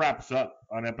that'll wrap us up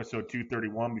on episode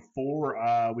 231.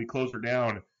 Before we close her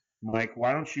down, Mike,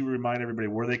 why don't you remind everybody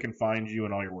where they can find you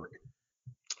and all your work?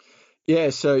 Yeah,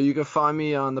 so you can find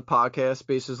me on the podcast,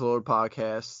 Bases Loaded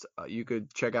Podcast. You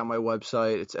could check out my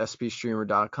website. It's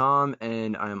spstreamer.com,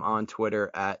 and I'm on Twitter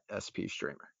at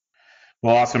spstreamer.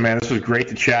 Well, awesome, man. This was great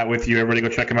to chat with you. Everybody go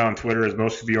check him out on Twitter, as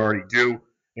most of you already do,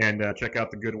 and check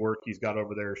out the good work he's got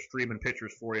over there, streaming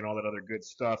pictures for you and all that other good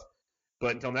stuff.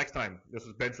 But until next time, this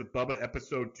was Bench with Bubba,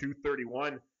 episode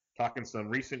 231, talking some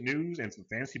recent news and some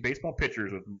fantasy baseball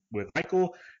pitchers with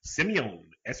Michael Simeone,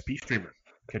 SP Streamer.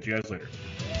 Catch you guys later.